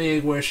has the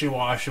big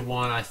Wishy-Washy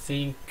one? I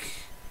think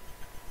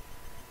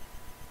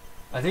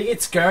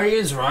it's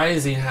Guardians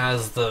Rising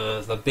has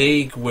the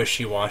big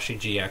Wishy-Washy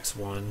GX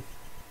one.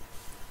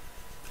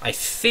 I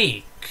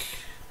think.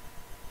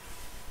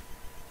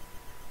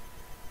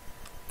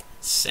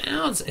 It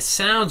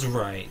sounds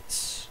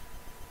right.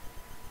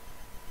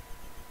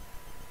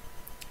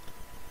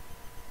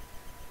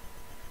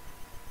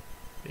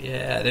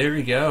 Yeah, there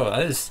we go.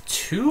 That is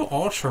 2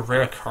 ultra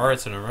rare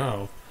cards in a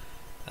row.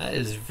 That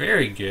is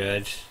very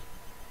good.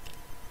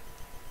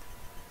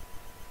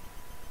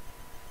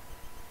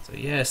 So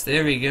yes,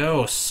 there we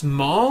go.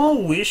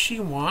 Small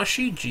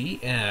Wishy-Washy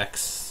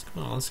GX.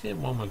 Come on, let's get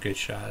one more good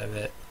shot of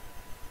it.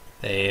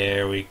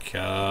 There we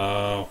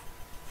go.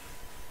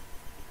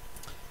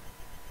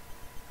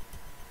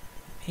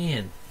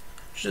 Man,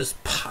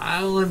 just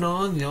piling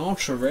on the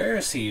ultra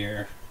rares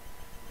here.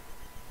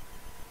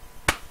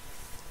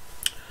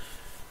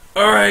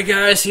 Alright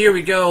guys, here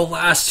we go.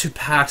 Last 2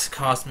 packs of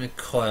Cosmic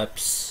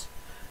Elipse.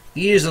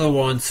 These are the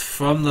ones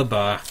from the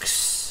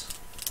box.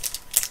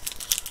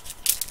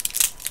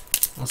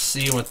 Let's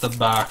see what the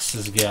box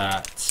has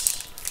got.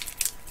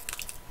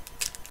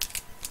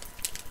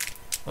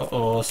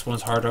 Uh-oh, this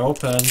one's hard to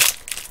open.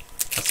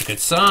 That's a good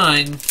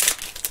sign.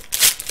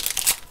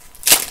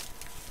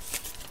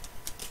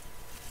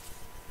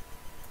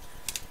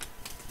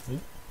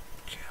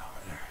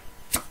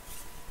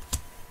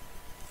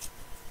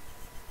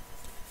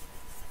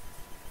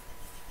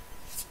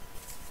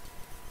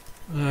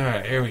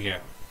 Alright, here we go.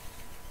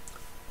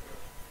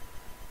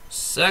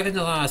 Second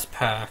to last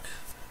pack.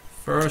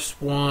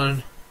 First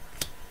one.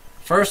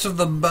 First of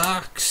the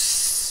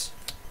box.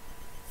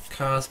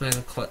 Cosmic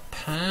Elipse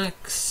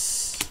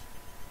packs.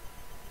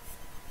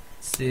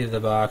 Let's see if the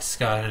box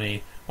got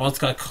any. Well, it's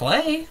got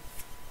Clay.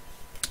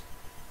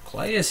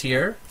 Clay is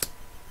here.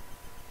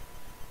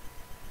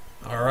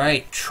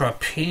 Alright,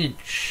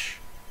 Trapinch.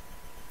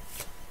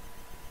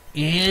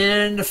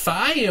 And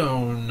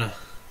Fione.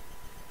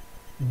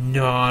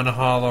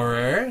 Non-holo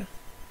rare.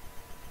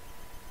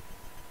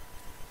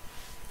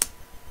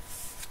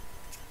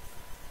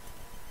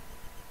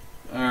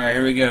 Alright,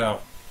 here we go.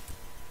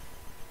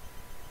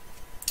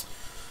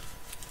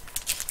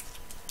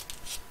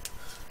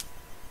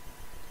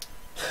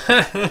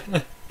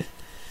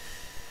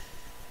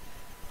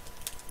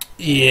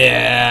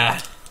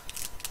 Yeah.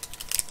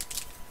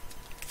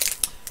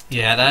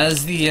 Yeah, that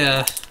is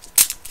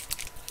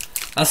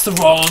that's the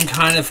wrong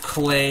kind of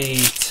clay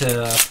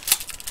to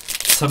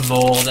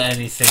mold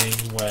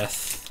anything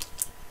with.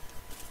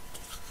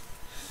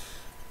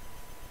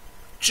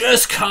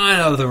 Just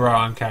kind of the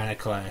wrong kind of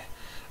clay.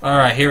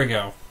 Alright, here we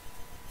go.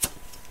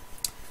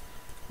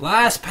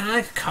 Last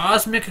pack,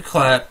 Cosmic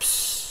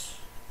Elipse.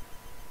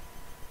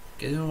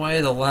 Giving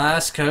away the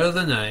last code of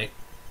the night.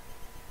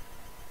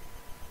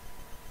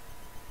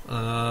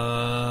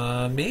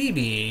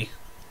 Maybe.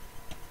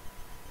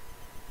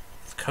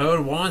 If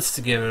code wants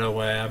to give it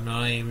away, I'm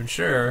not even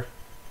sure.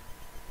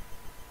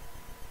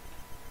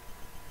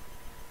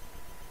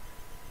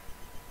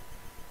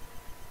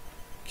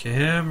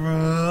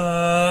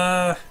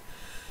 Camera.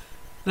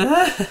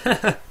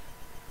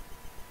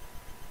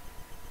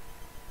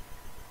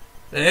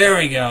 There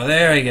we go,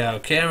 there we go.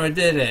 Camera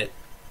did it.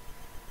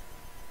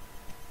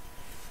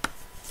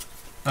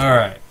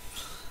 Alright.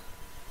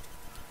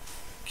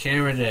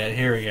 Camera did it.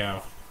 Here we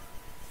go.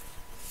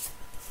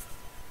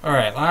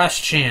 Alright,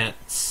 last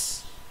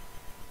chance.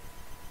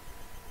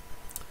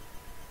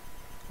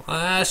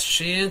 Last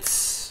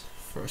chance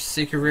for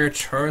Secret Rare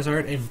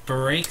Charizard and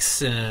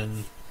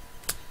Braixen.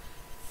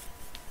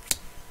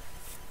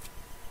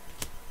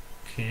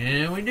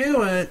 Can we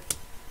do it?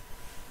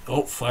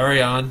 Oh,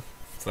 Flareon.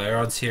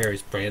 Flareon's here.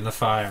 He's bringing the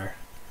fire.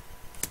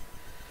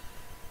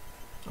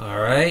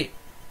 Alright.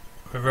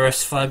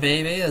 Reverse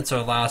Flybaby. That's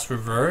our last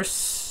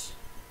reverse.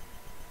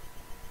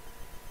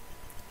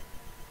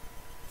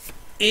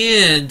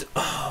 And,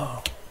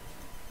 oh.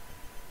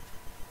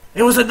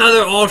 It was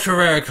another ultra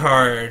rare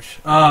card.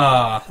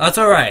 Ah, that's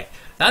alright.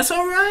 That's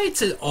alright.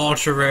 It's an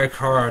ultra rare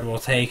card. We'll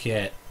take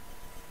it.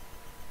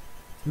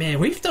 Man,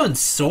 we've done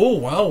so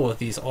well with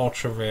these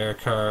ultra rare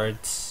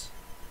cards.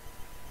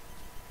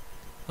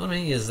 How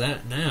many is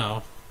that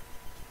now?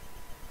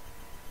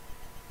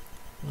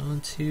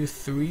 1, 2,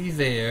 3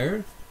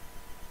 there.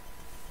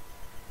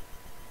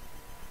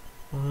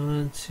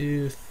 1,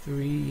 2,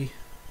 3,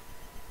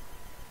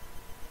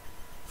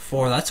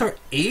 4. That's our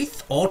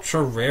 8th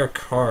ultra rare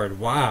card.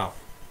 Wow.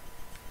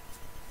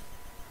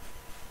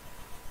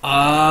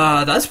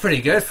 That's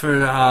pretty good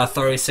for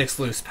 36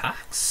 loose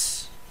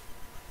packs.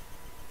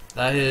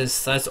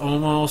 That's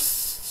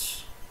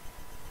almost,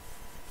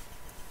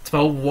 it's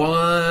about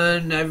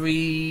 1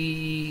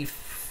 every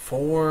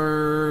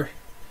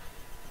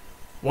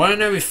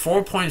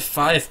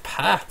 4.5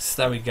 packs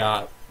that we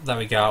got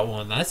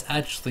one. That's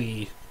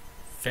actually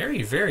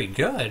very, very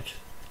good.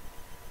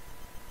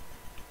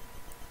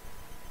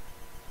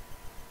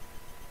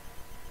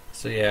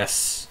 So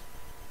yes,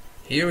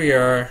 here we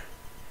are.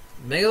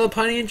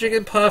 Megalopunny and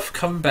Jigglypuff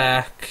come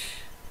back.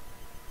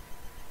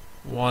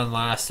 One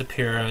last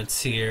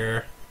appearance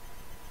here.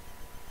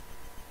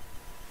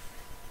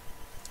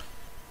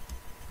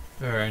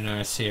 Very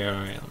nice here.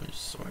 Alright, let me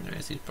just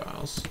organize these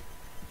files.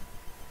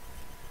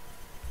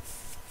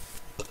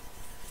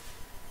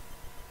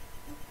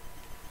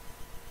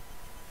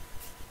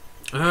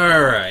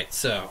 Alright,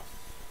 so.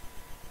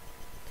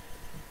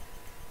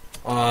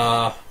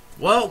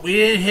 Well, we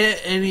didn't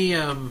hit any,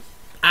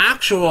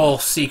 actual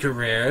secret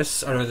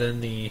rares other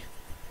than the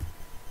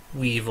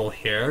Weevil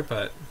here,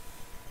 but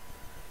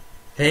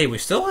hey, we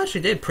still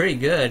actually did pretty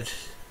good.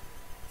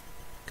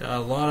 Got a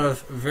lot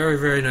of very,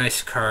 very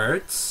nice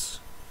cards.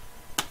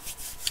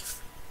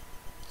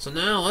 So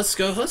now let's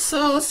do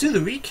the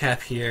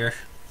recap here.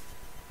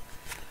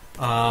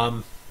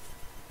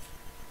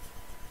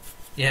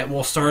 Yeah,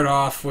 we'll start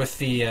off with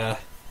the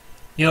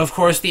of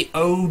course, the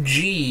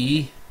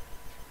OG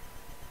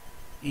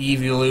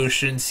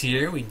evolutions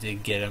here. We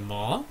did get them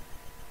all.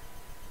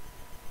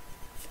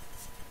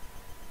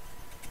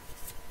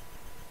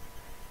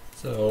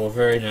 So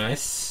very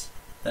nice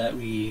that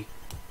we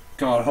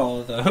got all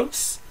of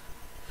those.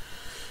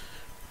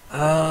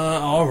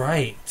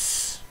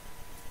 Alright.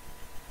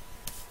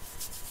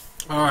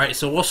 Alright,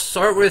 so we'll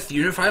start with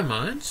Unified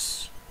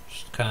Minds.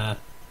 Just kinda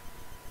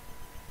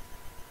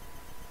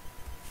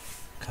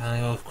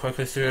go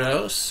quickly through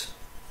those.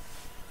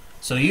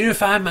 So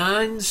Unified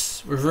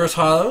Minds, Reverse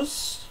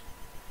Hollows.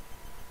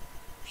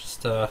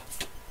 Just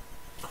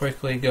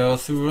quickly go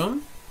through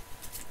them.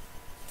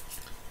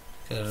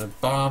 Got a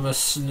bomb of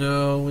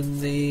snow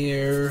in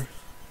there.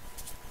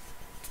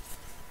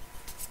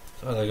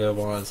 So other good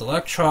ones: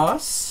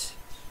 Electros,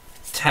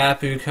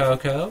 Tapu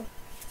Koko.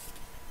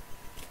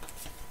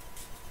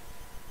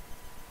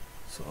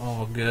 So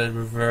all good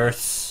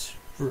reverse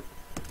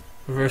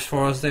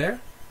foils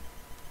there.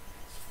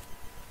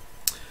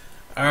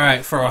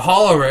 Alright, for our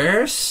Holo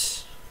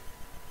Rares,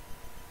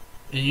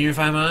 in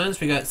Unified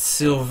Minds, we got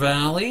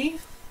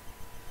Silvally,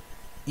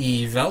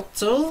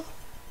 Yveltal,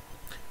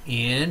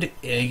 and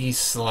Eggy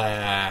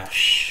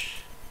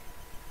Slash.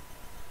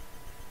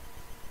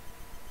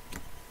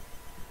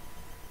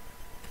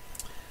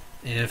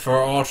 And for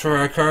our Ultra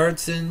Rare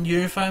cards in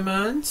Unified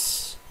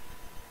Minds,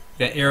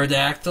 we got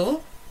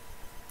Aerodactyl,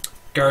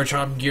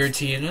 Garchomp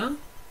Giratina,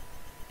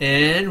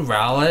 and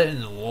Rowlet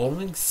and the Lone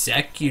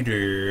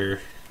Executor.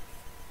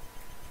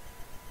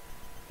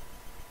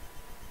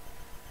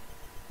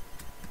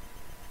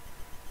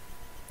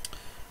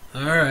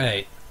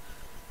 Alright,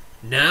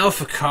 now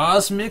for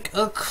Cosmic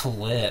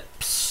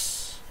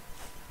Eclipse.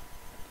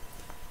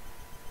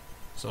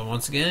 So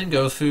once again,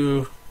 go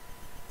through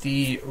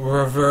the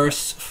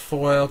reverse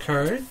foil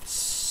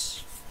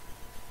cards.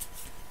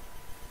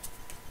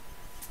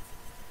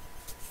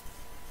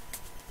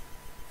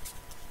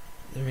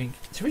 Did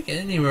we get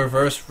any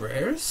reverse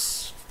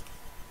rares?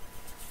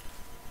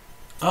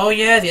 Oh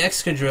yeah, the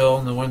Excadrill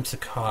and the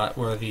Whimsicott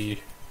were the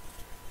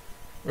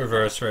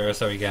reverse rares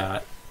that we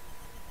got.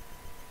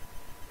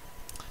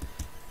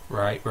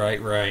 Right.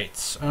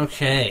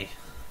 Okay.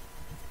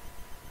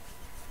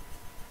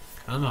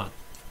 Come on.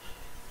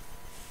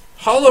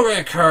 Holo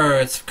Rare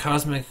cards for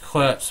Cosmic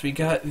Eclipse. We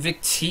got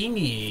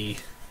Victini,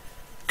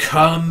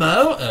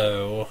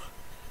 Komodo,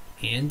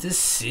 and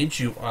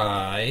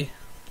Decidueye.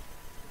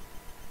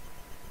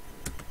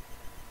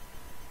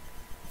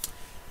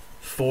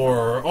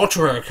 For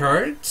Ultra Rare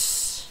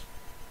cards,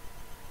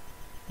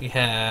 we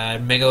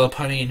had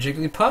Megalopunny and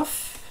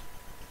Jigglypuff,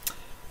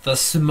 the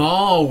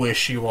Small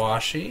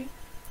Wishy-Washy,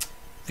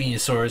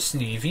 Venusaur and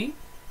Snivy,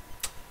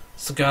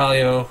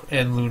 Solgaleo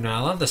and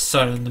Lunala, the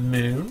Sun and the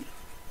Moon,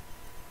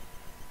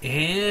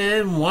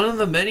 and one of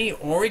the many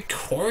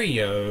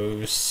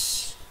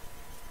Oricorios.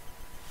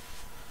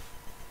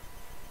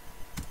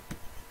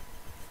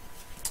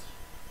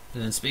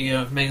 And then speaking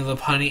of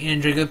Megalopunny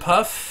and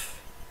Jigglypuff,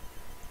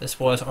 this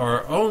was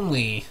our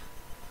only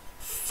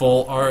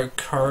full art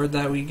card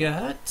that we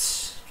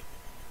got.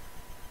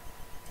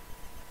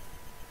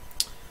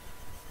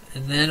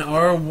 And then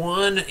our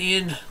one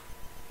and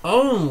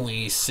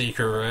only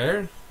secret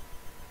rare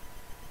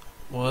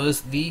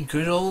was the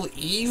good old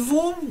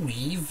Evil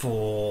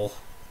Weevil.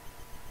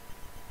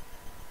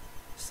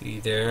 See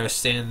there,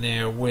 stand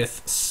there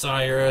with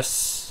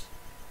Cyrus.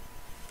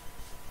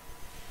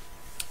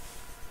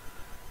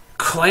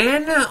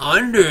 Clan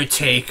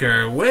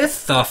Undertaker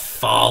with the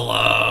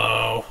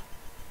follow.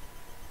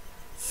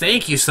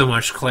 Thank you so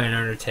much, Clan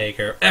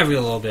Undertaker. Every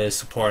little bit of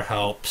support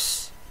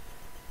helps.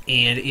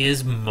 and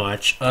is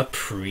much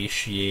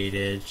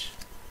appreciated.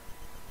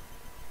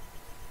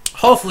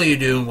 Hopefully you're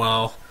doing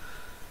well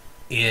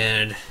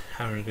and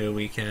having a good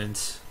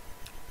weekend.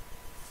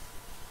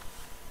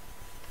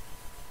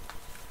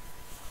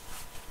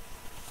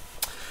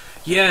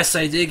 Yes,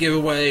 I did give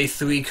away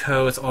 3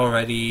 codes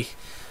already.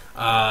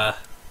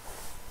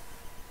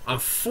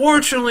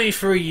 Unfortunately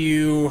for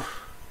you,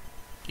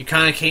 you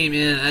kind of came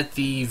in at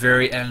the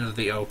very end of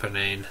the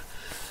opening.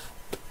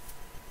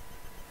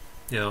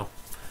 You know,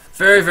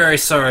 very, very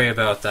sorry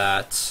about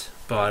that.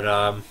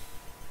 But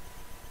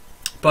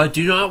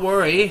do not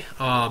worry.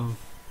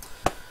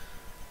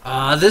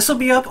 This will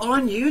be up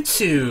on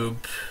YouTube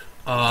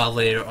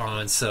later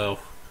on, so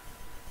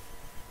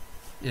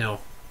you know,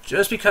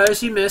 just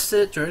because you missed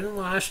it during the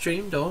live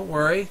stream, don't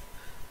worry.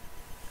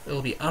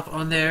 It'll be up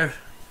on there,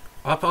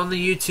 up on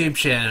the YouTube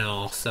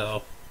channel,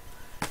 so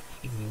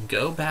you can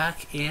go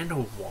back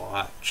and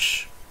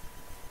watch.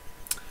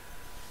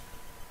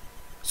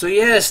 So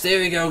yes,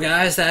 there we go,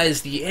 guys. That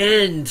is the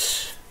end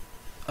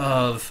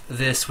of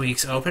this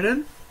week's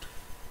opening.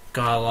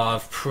 Got a lot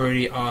of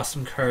pretty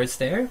awesome cards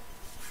there.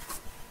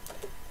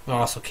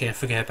 Also, can't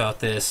forget about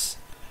this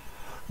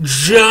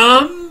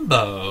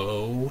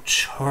Jumbo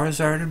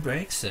Charizard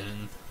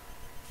Braixen.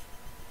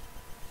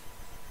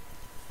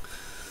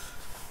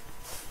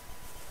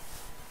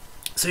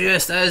 So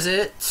yes, that is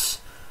it.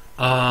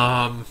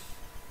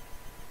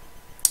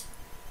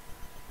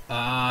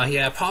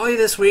 Yeah, probably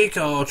this week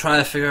I'll try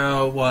to figure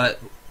out what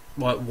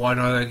one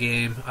other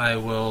game I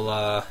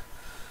will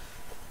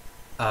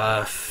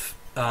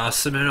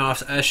submit off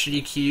to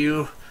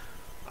SGQ.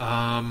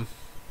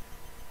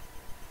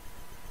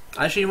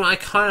 Actually, I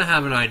kind of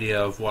have an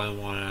idea of what I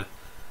want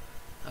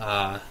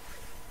to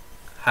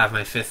have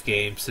my 5th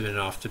game submitted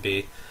off to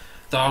be.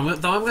 Though I'm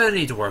going to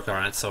need to work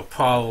on it, so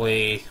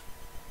probably,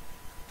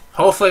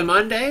 hopefully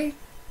Monday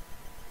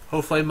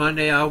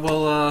I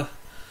will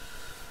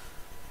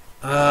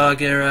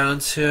get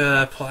around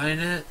to playing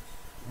it,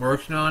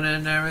 working on it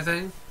and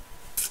everything.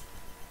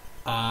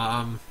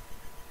 And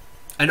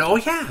oh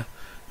yeah,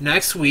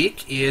 next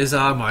week is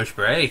March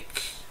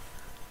break.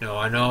 You know,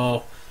 I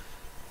know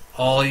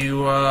all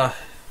you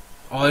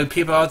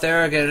people out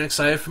there are getting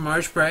excited for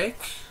March break.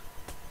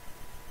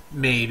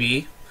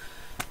 Maybe,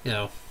 you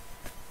know.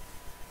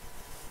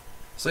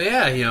 So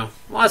yeah, you know,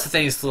 lots of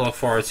things to look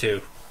forward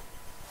to.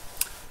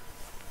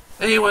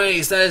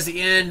 Anyways, that is the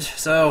end.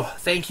 So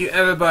thank you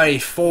everybody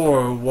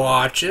for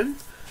watching.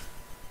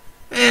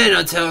 And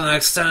until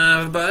next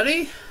time,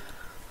 everybody,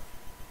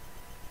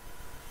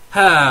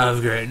 have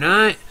a great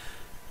night.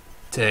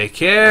 Take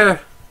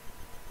care.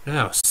 And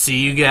I'll see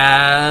you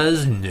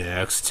guys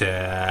next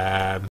time.